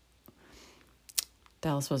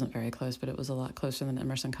Dallas wasn't very close, but it was a lot closer than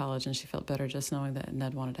Emerson College, and she felt better just knowing that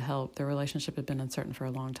Ned wanted to help. Their relationship had been uncertain for a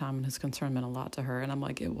long time, and his concern meant a lot to her. And I'm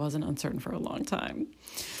like, it wasn't uncertain for a long time.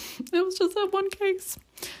 It was just that one case.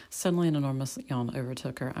 Suddenly, an enormous yawn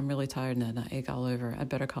overtook her. I'm really tired, Ned, and I ache all over. I'd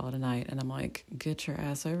better call it a night. And I'm like, get your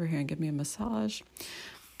ass over here and give me a massage.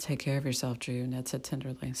 Take care of yourself, Drew, Ned said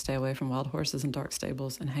tenderly. Stay away from wild horses and dark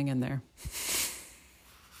stables, and hang in there.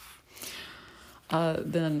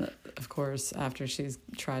 Then, of course, after she's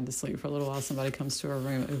tried to sleep for a little while, somebody comes to her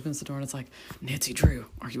room, opens the door, and it's like, Nancy Drew,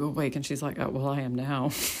 are you awake? And she's like, oh, well, I am now.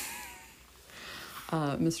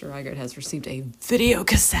 Mr. Eggert has received a video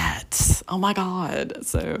cassette. Oh, my God.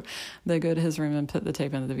 So they go to his room and put the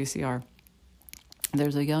tape into the VCR.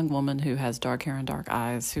 There's a young woman who has dark hair and dark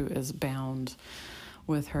eyes who is bound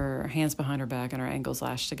with her hands behind her back and her ankles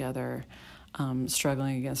lashed together,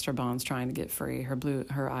 struggling against her bonds, trying to get free.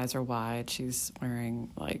 Her eyes are wide. She's wearing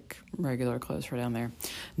like regular clothes for down there.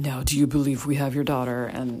 Now, do you believe we have your daughter?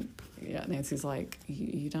 And yeah, Nancy's like,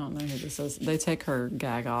 you don't know who this is. They take her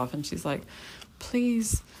gag off, and she's like,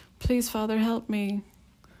 please, Father, help me.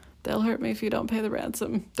 They'll hurt me if you don't pay the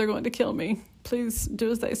ransom. They're going to kill me. Please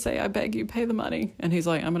do as they say. I beg you, pay the money. And he's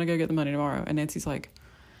like, I'm going to go get the money tomorrow. And Nancy's like,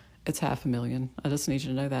 it's $500,000. I just need you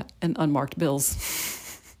to know that. And unmarked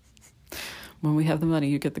bills. When we have the money,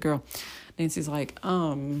 you get the girl. Nancy's like,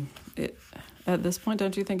 at this point,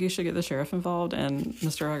 don't you think you should get the sheriff involved? And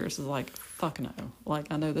Mr. Eggers is like, fuck no. Like,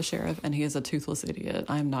 I know the sheriff, and he is a toothless idiot.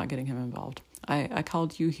 I am not getting him involved. I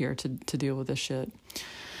called you here to deal with this shit.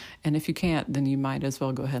 And if you can't, then you might as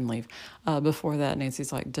well go ahead and leave. Before that,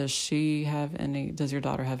 Nancy's like, does your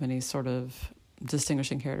daughter have any sort of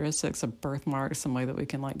distinguishing characteristics, a birthmark, some way that we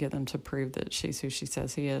can like get them to prove that she's who she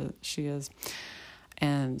says she is?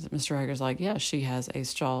 And Mr. Eggers like, yeah, she has a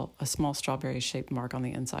small strawberry-shaped mark on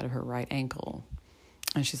the inside of her right ankle.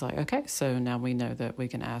 And she's like, okay, so now we know that we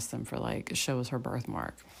can ask them for, like, show us her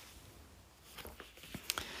birthmark.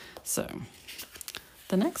 So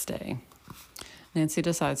the next day, Nancy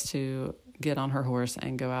decides to get on her horse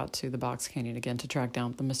and go out to the Box Canyon again to track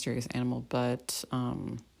down the mysterious animal. But,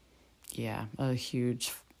 a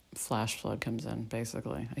huge flash flood comes in,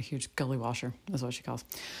 basically. A huge gully washer is what she calls.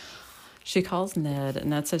 She calls Ned,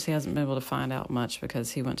 and Ned says he hasn't been able to find out much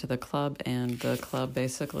because he went to the club, and the club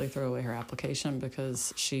basically threw away her application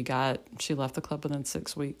because she left the club within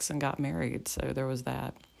 6 weeks and got married. So there was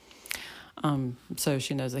that. So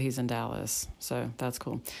she knows that he's in Dallas, so that's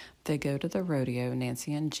cool. They go to the rodeo,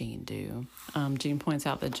 Nancy and Jean do. Jean points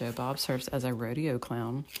out that Joe Bob serves as a rodeo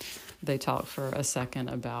clown. They talk for a second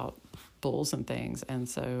about bulls and things, and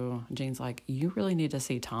so Jean's like, you really need to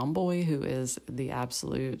see Tomboy, who is the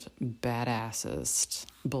absolute badassest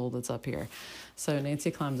bull that's up here. So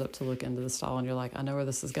Nancy climbs up to look into the stall, and you're like, I know where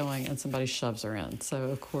this is going, and somebody shoves her in.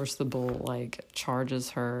 So of course the bull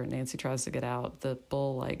charges her. Nancy tries to get out. The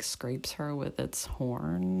bull scrapes her with its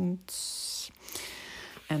horns,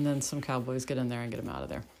 and then some cowboys get in there and get him out of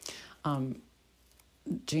there.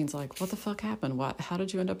 Jean's like, what the fuck happened? How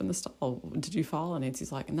did you end up in the stall? Did you fall? And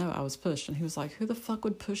Nancy's like, no, I was pushed. And he was like, who the fuck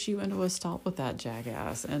would push you into a stall with that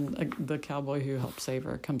jackass? And the cowboy who helped save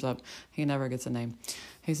her comes up. He never gets a name.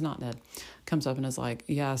 He's not Ned. Comes up and is like,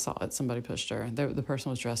 yeah, I saw it. Somebody pushed her. The person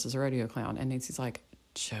was dressed as a rodeo clown. And Nancy's like,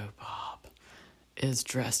 Joe Bob is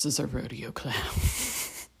dressed as a rodeo clown.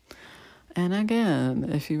 And again,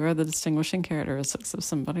 if you are the distinguishing characteristics of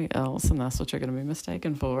somebody else, and that's what you're going to be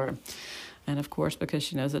mistaken for. And of course, because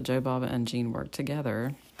she knows that Joe Bob and Jean work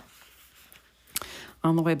together,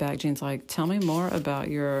 on the way back, Jean's like, tell me more about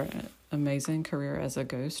your amazing career as a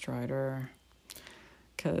ghostwriter,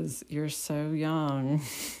 because you're so young.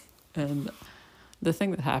 And the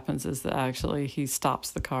thing that happens is that actually he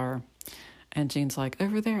stops the car, and Jean's like,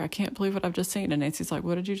 over there, I can't believe what I've just seen. And Nancy's like,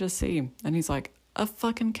 what did you just see? And he's like, a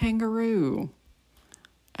fucking kangaroo.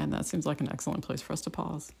 And that seems like an excellent place for us to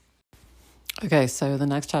pause. Okay, so the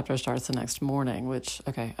next chapter starts the next morning, which,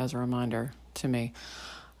 as a reminder to me,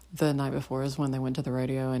 the night before is when they went to the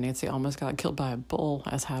rodeo, and Nancy almost got killed by a bull,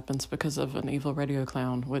 as happens, because of an evil rodeo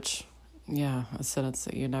clown, which, a sentence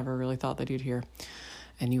that you never really thought that you'd hear,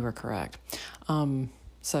 and you were correct.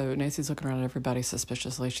 So Nancy's looking around at everybody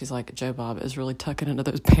suspiciously. She's like, Joe Bob is really tucking into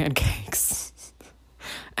those pancakes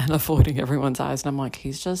and avoiding everyone's eyes. And I'm like,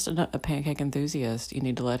 he's just a pancake enthusiast. You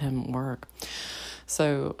need to let him work.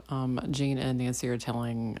 So Jean and Nancy are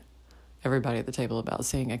telling everybody at the table about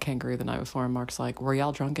seeing a kangaroo the night before. And Mark's like, were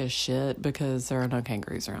y'all drunk as shit? Because there are no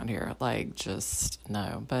kangaroos around here. Just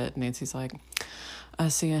no. But Nancy's like, I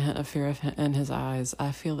see a hint of fear in his eyes.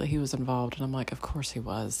 I feel that he was involved. And I'm like, of course he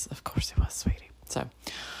was. Of course he was, sweetie. So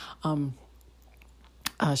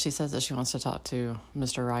she says that she wants to talk to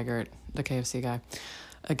Mr. Reichert, the KFC guy,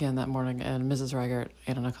 again that morning. And Mrs. Reichert,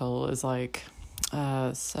 Anna Nicole, is like,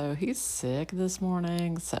 so he's sick this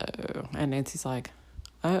morning. And Nancy's like,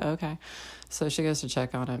 oh, okay. So she goes to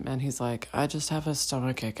check on him, and he's like, I just have a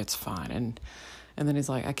stomachache. It's fine. And then he's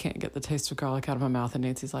like, I can't get the taste of garlic out of my mouth. And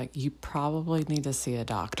Nancy's like, you probably need to see a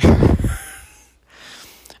doctor.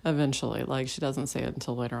 Eventually, she doesn't say it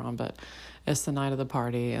until later on, but it's the night of the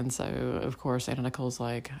party. And so, of course, Anna Nicole's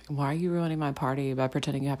like, why are you ruining my party by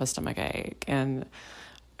pretending you have a stomachache? And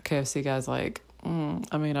KFC guy's like,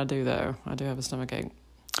 I do though. I do have a stomachache.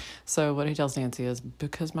 So what he tells Nancy is,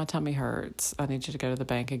 because my tummy hurts, I need you to go to the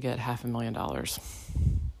bank and get $500,000.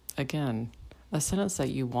 Again, a sentence that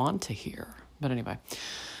you want to hear. But anyway,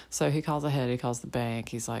 so he calls ahead. He calls the bank.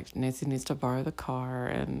 He's like, Nancy needs to borrow the car.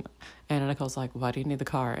 And Anna Nicole's like, why do you need the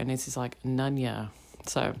car? And Nancy's like, none ya.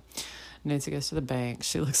 So Nancy goes to the bank.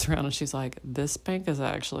 She looks around and she's like, this bank is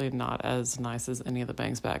actually not as nice as any of the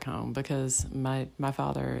banks back home, because my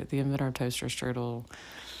father, the inventor of toaster strudel,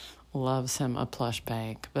 loves him a plush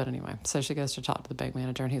bank. But anyway, so she goes to talk to the bank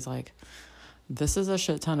manager, and he's like, this is a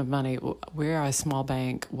shit ton of money. We're a small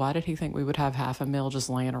bank. Why did he think we would have $500,000 just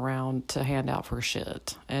laying around to hand out for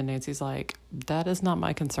shit? And Nancy's like, that is not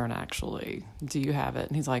my concern, actually. Do you have it?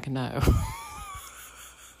 And he's like, no.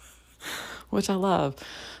 Which I love.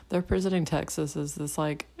 They're presenting Texas as this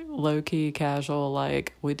low-key, casual,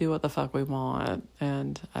 we do what the fuck we want.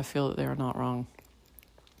 And I feel that they're not wrong.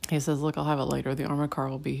 He says, look, I'll have it later. The armored car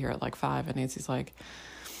will be here at 5. And Nancy's like,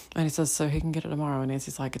 and he says, so he can get it tomorrow. And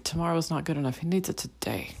Nancy's like, tomorrow's not good enough. He needs it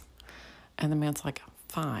today. And the man's like,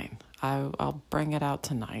 fine, I'll bring it out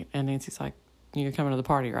tonight. And Nancy's like, you're coming to the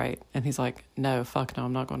party, right? And he's like, no, fuck no,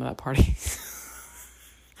 I'm not going to that party.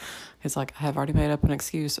 He's like, I have already made up an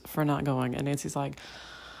excuse for not going. And Nancy's like,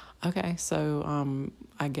 okay, so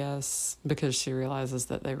I guess because she realizes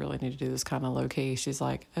that they really need to do this kind of low key, she's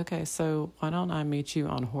like, okay, so why don't I meet you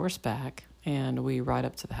on horseback and we ride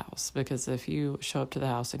up to the house, because if you show up to the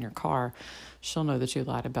house in your car, she'll know that you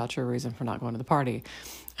lied about your reason for not going to the party.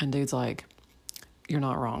 And dude's like, you're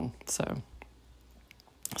not wrong. So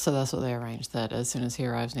that's what they arranged, that as soon as he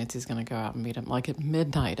arrives, Nancy's going to go out and meet him, like at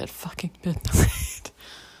midnight, at fucking midnight,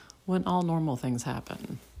 when all normal things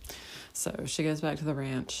happen. So she goes back to the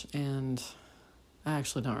ranch, and I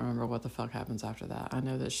actually don't remember what the fuck happens after that. I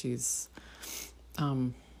know that she's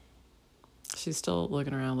still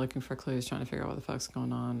looking around, looking for clues, trying to figure out what the fuck's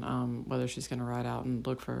going on, whether she's going to ride out and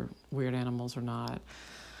look for weird animals or not.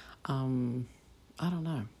 I don't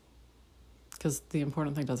know, because the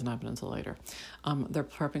important thing doesn't happen until later. They're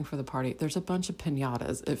prepping for the party. There's a bunch of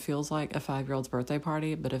piñatas. It feels like a 5-year-old's birthday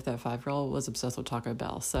party, but if that 5-year-old was obsessed with Taco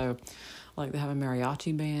Bell. So, like, they have a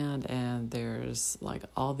mariachi band, and there's, like,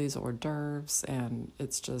 all these hors d'oeuvres, and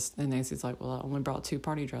it's just, and Nancy's like, well, I only brought 2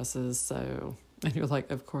 party dresses, so, and you're like,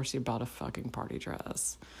 of course you bought a fucking party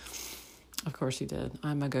dress. Of course you did.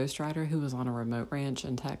 I'm a ghostwriter who was on a remote ranch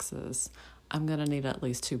in Texas. I'm going to need at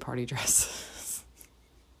least 2 party dresses.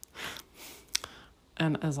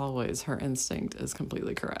 And as always, her instinct is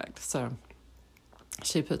completely correct. So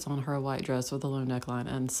she puts on her white dress with a low neckline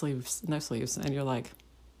and no sleeves. And you're like,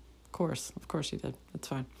 of course you did. It's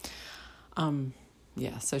fine.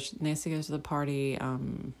 Yeah, so Nancy goes to the party.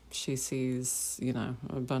 She sees,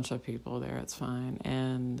 a bunch of people there. It's fine.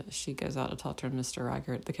 And she goes out to talk to Mr.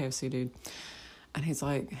 Reichert, the KFC dude. And he's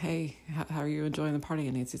like, hey, how are you enjoying the party?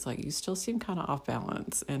 And Nancy's like, you still seem kind of off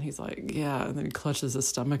balance. And he's like, yeah. And then he clutches his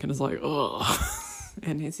stomach and is like, ugh.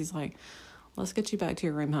 And Nancy's like, let's get you back to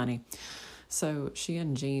your room, honey. So she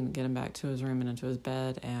and Jean get him back to his room and into his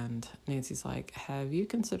bed. And Nancy's like, have you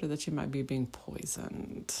considered that you might be being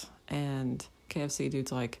poisoned? And KFC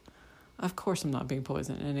dude's like, of course I'm not being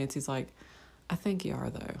poisoned. And Nancy's like, I think you are,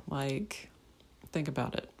 though. Like, think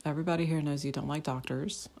about it. Everybody here knows you don't like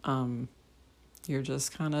doctors. You're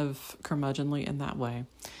just kind of curmudgeonly in that way.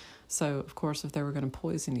 So, of course, if they were going to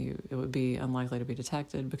poison you, it would be unlikely to be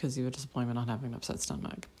detected because you would just blame it on having an upset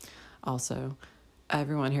stomach. Also,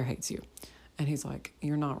 everyone here hates you. And he's like,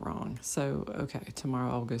 you're not wrong. So, okay,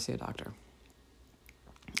 tomorrow I'll go see a doctor.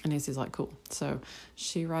 And Nancy's like, cool. So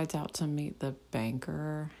she rides out to meet the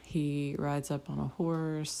banker. He rides up on a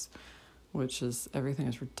horse, everything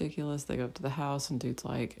is ridiculous. They go up to the house, and dude's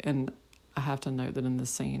like, and I have to note that in this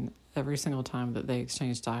scene, every single time that they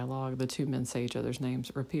exchange dialogue, the 2 men say each other's names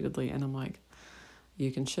repeatedly, and I'm like,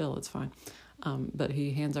 you can chill, it's fine. But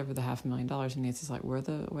he hands over the $500,000, and Nancy's like, where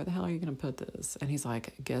the hell are you going to put this? And he's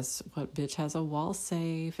like, guess what bitch has a wall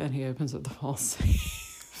safe? And he opens up the wall safe.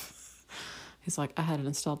 He's like, I had it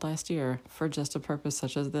installed last year for just a purpose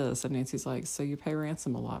such as this. And Nancy's like, so you pay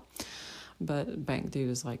ransom a lot. But bank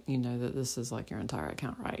dude is like, you know that this is like your entire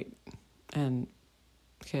account, right? And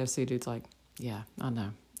KFC dude's like, yeah, I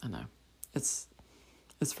know. It's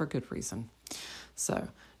for good reason. So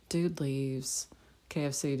dude leaves.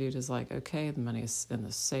 KFC dude is like, okay, the money is in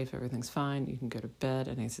the safe, everything's fine, you can go to bed.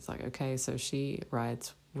 And Nancy's like, okay. So she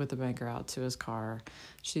rides with the banker out to his car.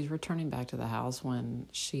 She's returning back to the house when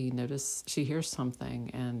she hears something,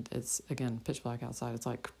 and it's, again, pitch black outside. It's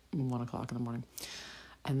like 1:00 in the morning.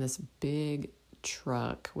 And this big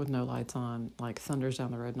truck with no lights on, like, thunders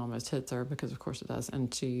down the road and almost hits her, because of course it does.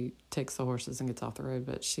 And she takes the horses and gets off the road,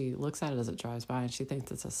 but she looks at it as it drives by, and she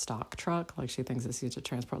thinks it's a stock truck. Like, she thinks it's used to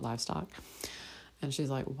transport livestock. And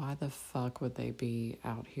she's like, why the fuck would they be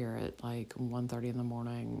out here at like 1:30 in the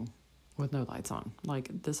morning with no lights on?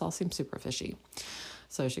 Like, this all seems super fishy.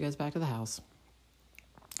 So she goes back to the house.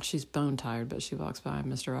 She's bone tired, but she walks by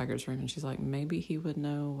Mr. Reigert's room, and she's like, maybe he would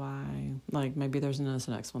know why. Like, maybe there's an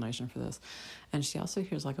innocent explanation for this. And she also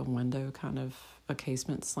hears like a window, kind of a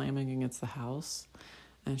casement slamming against the house.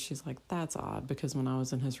 And she's like, that's odd, because when I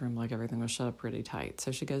was in his room, like, everything was shut up pretty tight.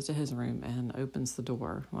 So she goes to his room and opens the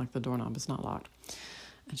door, like the doorknob is not locked.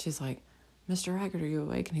 And she's like, Mr. Reichert, are you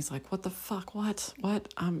awake? And he's like, what the fuck? What?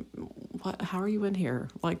 How are you in here?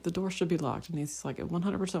 Like, the door should be locked. And he's like, it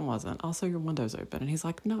 100% wasn't. Also, your window's open. And he's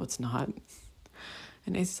like, no, it's not.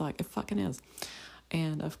 And he's like, it fucking is.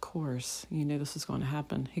 And of course, you knew this was going to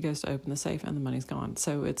happen. He goes to open the safe, and the money's gone.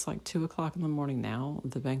 So it's like 2:00 in the morning now.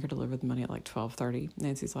 The banker delivered the money at like 12:30.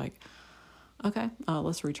 Nancy's like, okay,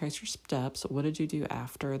 let's retrace your steps. What did you do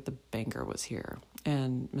after the banker was here?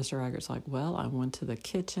 And Mr. Reigert's like, well, I went to the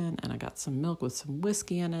kitchen and I got some milk with some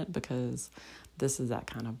whiskey in it, because this is that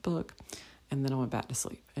kind of book. And then I went back to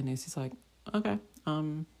sleep. And Nancy's like, okay.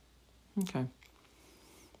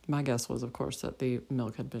 My guess was, of course, that the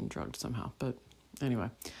milk had been drugged somehow, but anyway.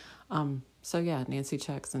 So yeah, Nancy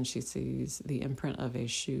checks, and she sees the imprint of a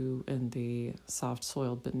shoe in the soft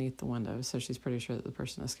soil beneath the window. So she's pretty sure that the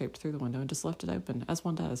person escaped through the window and just left it open, as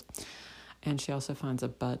one does. And she also finds a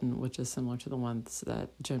button, which is similar to the ones that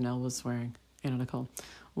Jonelle was wearing, Anna Nicole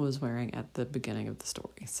was wearing at the beginning of the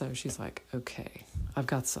story. So she's like, okay, I've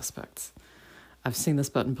got suspects. I've seen this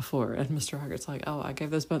button before. And Mr. Haggert's like, oh, I gave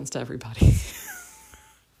those buttons to everybody.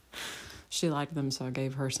 She liked them, so I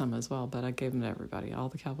gave her some as well, but I gave them to everybody. All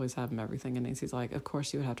the cowboys have them, everything. And Nancy's like, of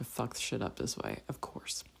course you would have to fuck shit up this way. Of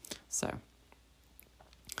course. So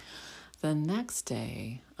the next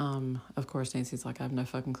day, of course, Nancy's like, I have no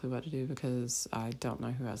fucking clue what to do because I don't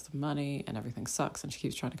know who has the money and everything sucks. And she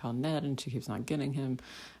keeps trying to call Ned and she keeps not getting him.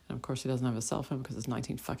 And of course, he doesn't have a cell phone because it's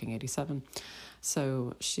 1987.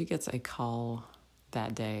 So she gets a call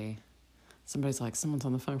that day. Somebody's like, someone's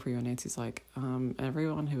on the phone for you. And Nancy's like,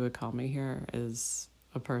 everyone who would call me here is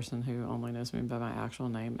a person who only knows me by my actual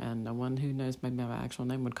name. And no one who knows me by my actual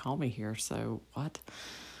name would call me here. So what?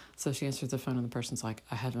 So she answers the phone and the person's like,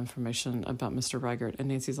 I have information about Mr. Reichert. And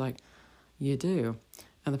Nancy's like, you do?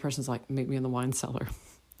 And the person's like, meet me in the wine cellar.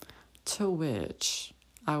 To which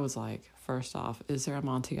I was like, first off, is there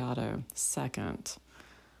Amontillado? Second,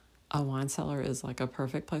 a wine cellar is like a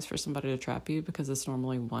perfect place for somebody to trap you because it's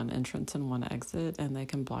normally one entrance and one exit and they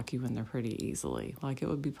can block you in there pretty easily. Like it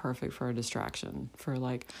would be perfect for a distraction for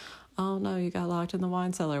like, oh no, you got locked in the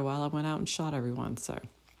wine cellar while I went out and shot everyone. So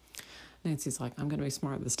Nancy's like, I'm going to be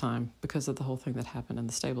smart this time because of the whole thing that happened in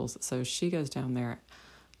the stables. So she goes down there,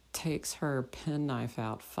 takes her penknife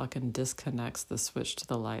out, fucking disconnects the switch to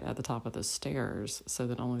the light at the top of the stairs so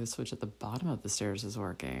that only the switch at the bottom of the stairs is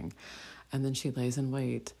working. And then she lays in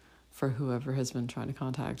wait for whoever has been trying to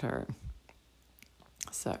contact her.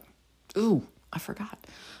 So, I forgot.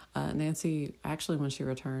 Nancy, actually, when she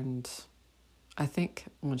returned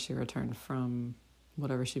from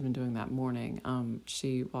whatever she'd been doing that morning,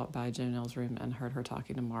 she walked by Jonelle's room and heard her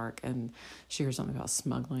talking to Mark, and she heard something about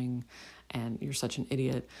smuggling and you're such an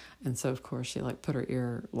idiot. And so of course she like put her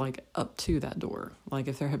ear like up to that door. Like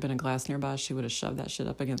if there had been a glass nearby, she would have shoved that shit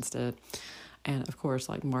up against it. And of course,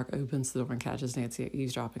 like Mark opens the door and catches Nancy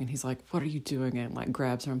eavesdropping, and he's like, what are you doing? And like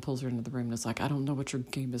grabs her and pulls her into the room and is like, I don't know what your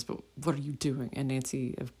game is, but what are you doing? And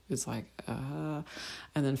Nancy is like, and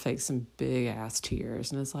then fakes some big ass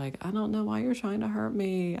tears and is like, I don't know why you're trying to hurt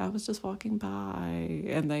me. I was just walking by.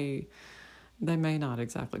 And they may not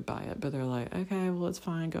exactly buy it, but they're like, okay, well, it's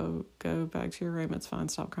fine. Go back to your room. It's fine.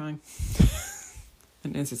 Stop crying.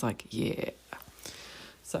 And Nancy's like, yeah.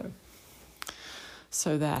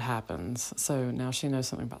 So that happens. So now she knows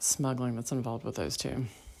something about smuggling that's involved with those two.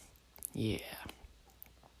 Yeah.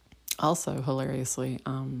 Also, hilariously,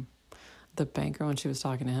 the banker, when she was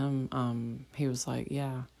talking to him, he was like,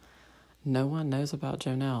 yeah, no one knows about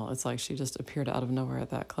Jonelle. It's like she just appeared out of nowhere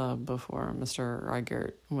at that club before Mr.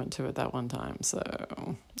 Reichert went to it that one time. So,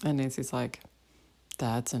 and Nancy's like,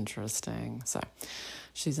 that's interesting. So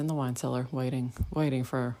she's in the wine cellar waiting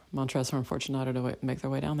for Montresor and Fortunato to make their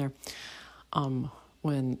way down there.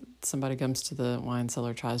 When somebody comes to the wine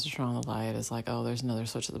cellar, tries to turn on the light, is like, oh, there's another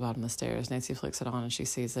switch at the bottom of the stairs. Nancy flicks it on and she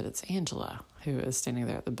sees that it's Angela, who is standing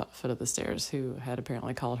there at the foot of the stairs, who had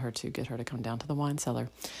apparently called her to get her to come down to the wine cellar.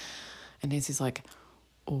 And Nancy's like,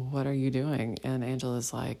 what are you doing? And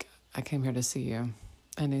Angela's like, I came here to see you.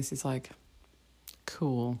 And Nancy's like,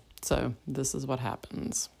 cool. So this is what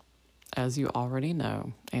happens. As you already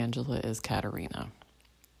know, Angela is Katerina.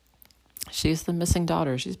 She's the missing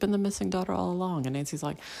daughter. She's been the missing daughter all along. And Nancy's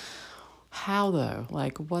like, how though?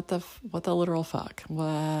 Like, what the literal fuck?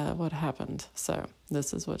 What happened? So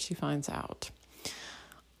this is what she finds out.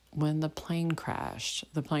 When the plane crashed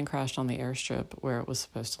on the airstrip where it was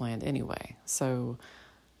supposed to land anyway. So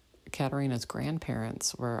Katerina's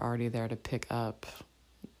grandparents were already there to pick up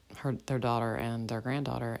their daughter and their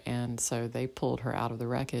granddaughter. And so they pulled her out of the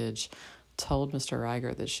wreckage, told Mr.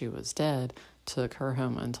 Reichert that she was dead, took her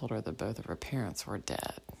home and told her that both of her parents were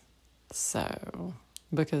dead. So,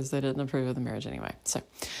 because they didn't approve of the marriage anyway.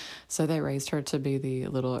 So they raised her to be the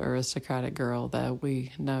little aristocratic girl that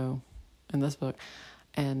we know in this book.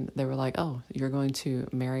 And they were like, oh, you're going to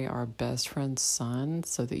marry our best friend's son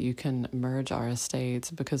so that you can merge our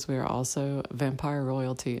estates because we are also vampire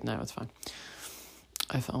royalty. No, it's fine.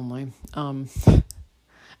 If only.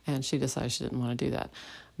 And she decided she didn't want to do that.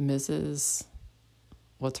 Mrs.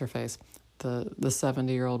 What's her face? The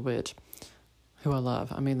 70-year-old witch, who I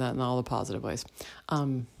love. I mean that in all the positive ways.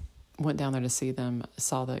 Went down there to see them,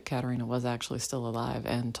 saw that Katerina was actually still alive,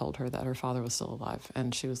 and told her that her father was still alive.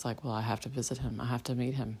 And she was like, well, I have to visit him. I have to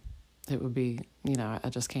meet him. It would be, I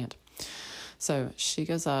just can't. So she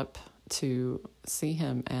goes up to see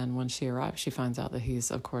him, and when she arrives, she finds out that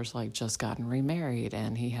he's, of course, like just gotten remarried,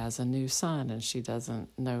 and he has a new son, and she doesn't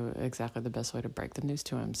know exactly the best way to break the news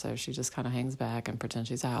to him. So she just kind of hangs back and pretends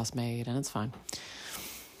she's a housemaid, and it's fine.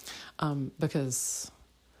 Because,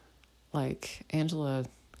 like, Angela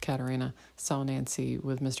Katerina saw Nancy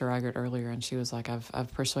with Mr. Reichert earlier, and she was like,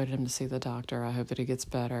 I've persuaded him to see the doctor. I hope that he gets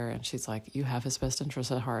better. And she's like, you have his best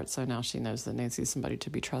interest at heart. So now she knows that Nancy's somebody to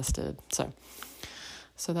be trusted.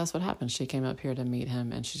 So that's what happened. She came up here to meet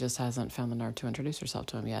him, and she just hasn't found the nerve to introduce herself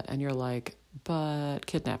to him yet. And you're like, but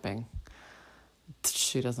kidnapping.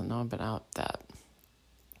 She doesn't know about that.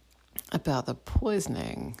 About the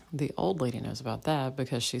poisoning, the old lady knows about that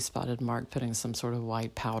because she spotted Mark putting some sort of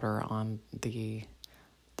white powder on the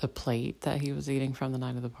plate that he was eating from the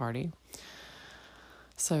night of the party.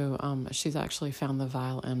 So she's actually found the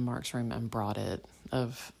vial in Mark's room and brought it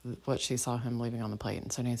of what she saw him leaving on the plate.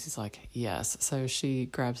 And so Nancy's like, yes. So she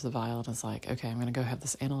grabs the vial and is like, okay, I'm going to go have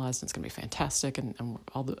this analyzed and it's going to be fantastic. And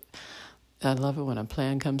I love it when a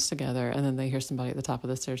plan comes together. And then they hear somebody at the top of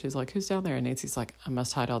the stairs who's like, who's down there? And Nancy's like, I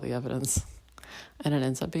must hide all the evidence. And it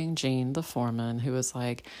ends up being Gene, the foreman, who was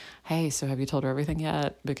like, hey, so have you told her everything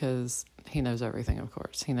yet? Because he knows everything, of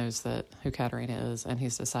course. He knows who Katerina is, and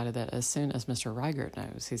he's decided that as soon as Mr. Reichert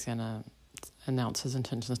knows, he's going to announce his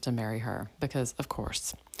intentions to marry her. Because, of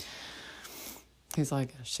course, he's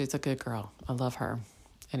like, she's a good girl. I love her.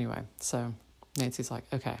 Anyway, so Nancy's like,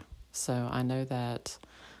 okay, so I know that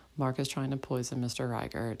Mark is trying to poison Mr.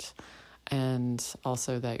 Reichert, and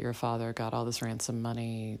also that your father got all this ransom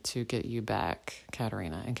money to get you back,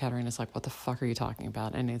 Katerina. And Katerina's like, what the fuck are you talking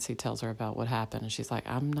about? And Nancy tells her about what happened. And she's like,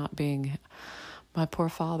 I'm not being my poor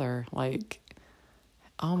father. Like,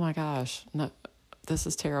 oh my gosh, no, this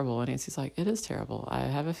is terrible. And Nancy's like, it is terrible. I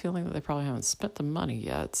have a feeling that they probably haven't spent the money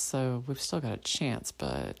yet, so we've still got a chance,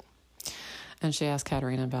 but... And she asked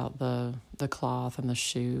Katerina about the cloth and the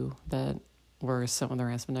shoe that were sent with the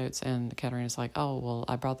ransom notes, and Katerina's like, oh, well,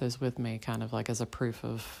 I brought those with me kind of like as a proof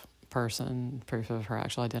of her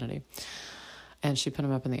actual identity. And she put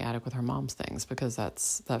them up in the attic with her mom's things because that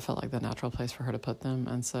felt like the natural place for her to put them.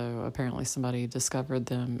 And so apparently somebody discovered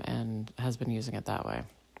them and has been using it that way.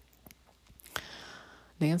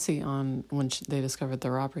 Nancy, when they discovered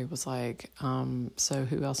the robbery, was like, so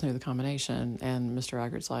who else knew the combination? And Mr.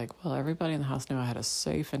 Reichert's like, well, everybody in the house knew I had a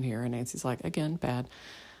safe in here. And Nancy's like, again, bad.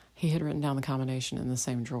 He had written down the combination in the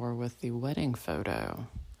same drawer with the wedding photo.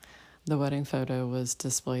 The wedding photo was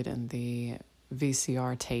displayed in the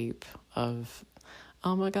VCR tape of,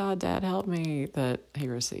 oh my God, Dad, help me, that he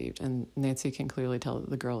received. And Nancy can clearly tell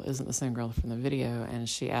that the girl isn't the same girl from the video, and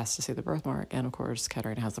she asked to see the birthmark, and of course,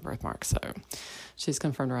 Katerina has the birthmark, so she's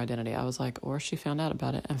confirmed her identity. I was like, or she found out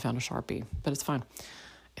about it and found a Sharpie, but it's fine.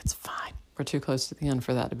 It's fine. We're too close to the end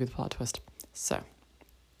for that to be the plot twist. So...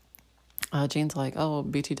 Jean's like, oh,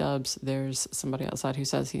 BT Dubs, there's somebody outside who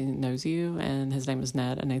says he knows you, and his name is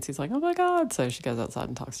Ned. And Nancy's like, oh my God. So she goes outside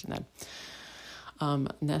and talks to Ned.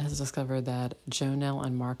 Ned has discovered that Jonelle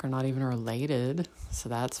and Mark are not even related, so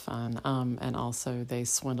that's fun. And also they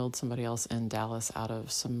swindled somebody else in Dallas out of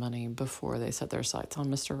some money before they set their sights on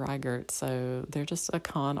Mr. Reichert. So they're just a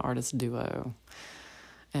con artist duo.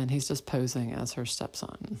 And he's just posing as her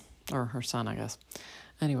stepson, or her son, I guess.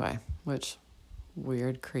 Anyway, which...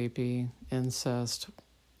 weird, creepy, incest.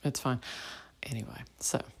 It's fine. Anyway,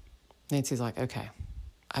 so Nancy's like, okay,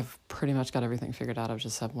 I've pretty much got everything figured out. I've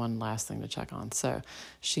just have one last thing to check on. So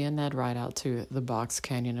she and Ned ride out to the Box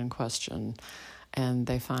Canyon in question, and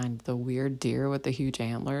they find the weird deer with the huge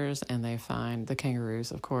antlers, and they find the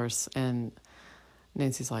kangaroos, of course. And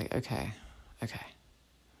Nancy's like, okay,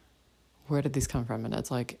 where did these come from? And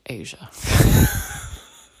it's like, Asia.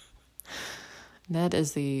 Ned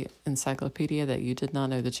is the encyclopedia that you did not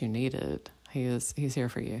know that you needed. He's here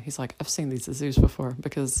for you. He's like, I've seen these at zoos before,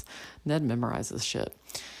 because Ned memorizes shit.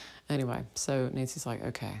 Anyway, so Nancy's like,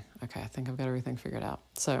 okay, I think I've got everything figured out.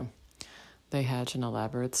 So they hatch an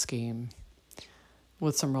elaborate scheme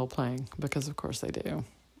with some role playing, because of course they do.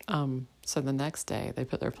 So the next day they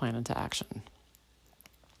put their plan into action.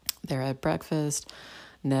 They're at breakfast.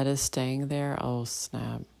 Ned is staying there. Oh,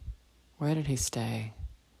 snap. Where did he stay?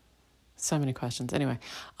 So many questions. Anyway,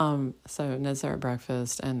 so Ned's there at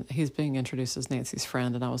breakfast, and he's being introduced as Nancy's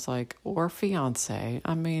friend, and I was like, or fiance.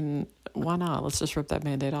 I mean, why not? Let's just rip that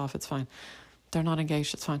Band-Aid off. It's fine. They're not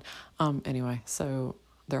engaged. It's fine. Anyway, so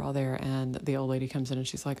they're all there, and the old lady comes in, and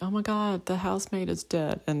she's like, oh my God, the housemaid is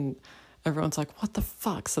dead. And everyone's like, what the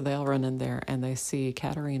fuck? So they all run in there, and they see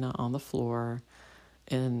Katerina on the floor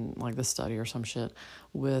in like the study or some shit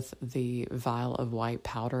with the vial of white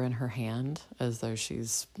powder in her hand, as though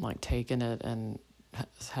she's like taken it and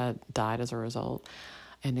had died as a result.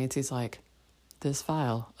 And Nancy's like, this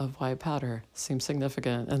vial of white powder seems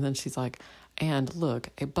significant. And then she's like, and look,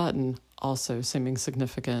 a button also seeming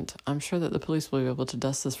significant. I'm sure that the police will be able to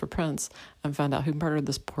dust this for prints and find out who murdered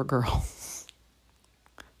this poor girl.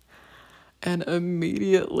 And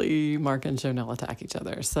immediately Mark and Jonelle attack each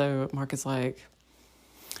other. So Mark is like,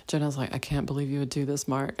 Jonelle's like, I can't believe you would do this,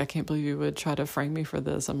 Mark. I can't believe you would try to frame me for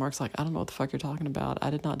this. And Mark's like, I don't know what the fuck you're talking about. I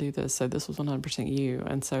did not do this. So this was 100% you.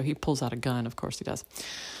 And so he pulls out a gun. Of course he does.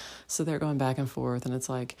 So they're going back and forth. And it's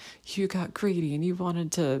like, you got greedy and you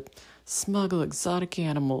wanted to smuggle exotic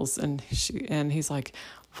animals. And he's like,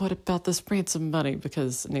 what about this ransom money?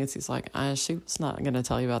 Because Nancy's like, she was not going to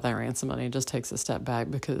tell you about that ransom money. Just takes a step back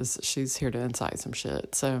because she's here to incite some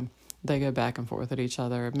shit. So they go back and forth at each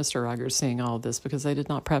other. Mr. Riger's seeing all of this because they did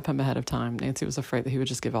not prep him ahead of time. Nancy was afraid that he would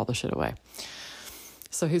just give all the shit away.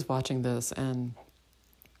 So he's watching this, and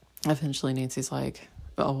eventually Nancy's like,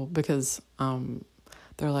 oh, because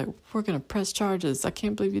they're like, we're going to press charges. I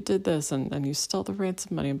can't believe you did this, and you stole the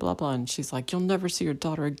ransom money and blah, blah. And she's like, you'll never see your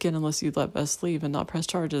daughter again unless you let us leave and not press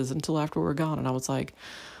charges until after we're gone. And I was like,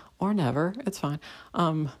 or never. It's fine.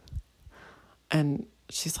 And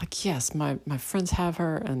she's like, yes, my friends have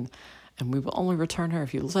her, and we will only return her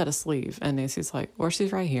if you let us leave. And Nancy's like, or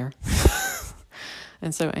she's right here.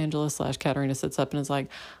 And so Angela/Katerina sits up and is like,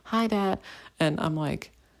 hi, Dad. And I'm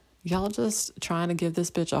like, y'all just trying to give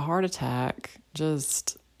this bitch a heart attack.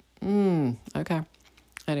 Just, okay.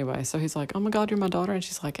 Anyway, so he's like, oh my God, you're my daughter. And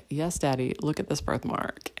she's like, yes, Daddy, look at this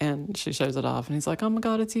birthmark. And she shows it off. And he's like, oh my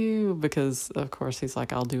God, it's you. Because, of course, he's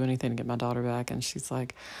like, I'll do anything to get my daughter back. And she's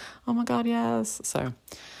like, oh my God, yes. So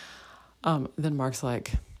then Mark's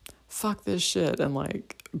like, fuck this shit. And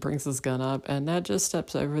like brings his gun up. And Ned just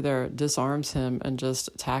steps over there, disarms him, and just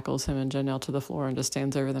tackles him and Jonelle to the floor and just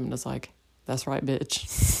stands over them and is like, that's right,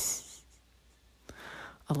 bitch.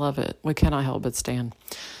 I love it. We cannot help but stand.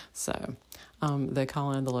 So they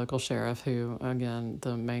call in the local sheriff, who, again,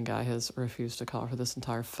 the main guy has refused to call for this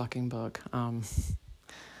entire fucking book.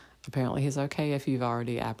 Apparently he's okay if you've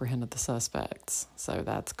already apprehended the suspects. So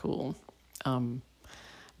that's cool.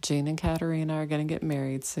 Jean and Katerina are going to get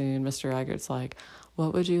married soon. Mr. Eggert's like,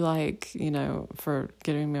 what would you like, for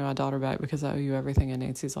getting me my daughter back because I owe you everything? And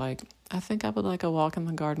Nancy's like, I think I would like a walk in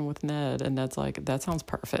the garden with Ned. And Ned's like, that sounds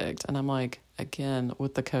perfect. And I'm like, again,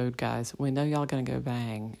 with the code, guys, we know y'all going to go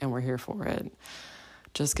bang, and we're here for it.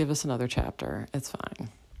 Just give us another chapter. It's fine.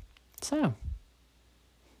 So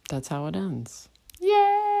that's how it ends.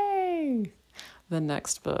 Yay! The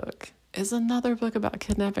next book is another book about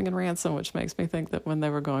kidnapping and ransom, which makes me think that when they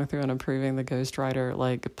were going through and approving the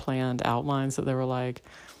ghostwriter planned outlines, that they were like,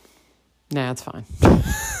 nah, it's fine.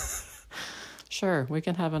 Sure, we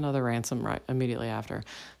can have another ransom right immediately after.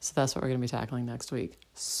 So that's what we're going to be tackling next week.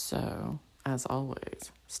 So, as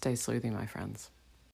always, stay sleuthy, my friends.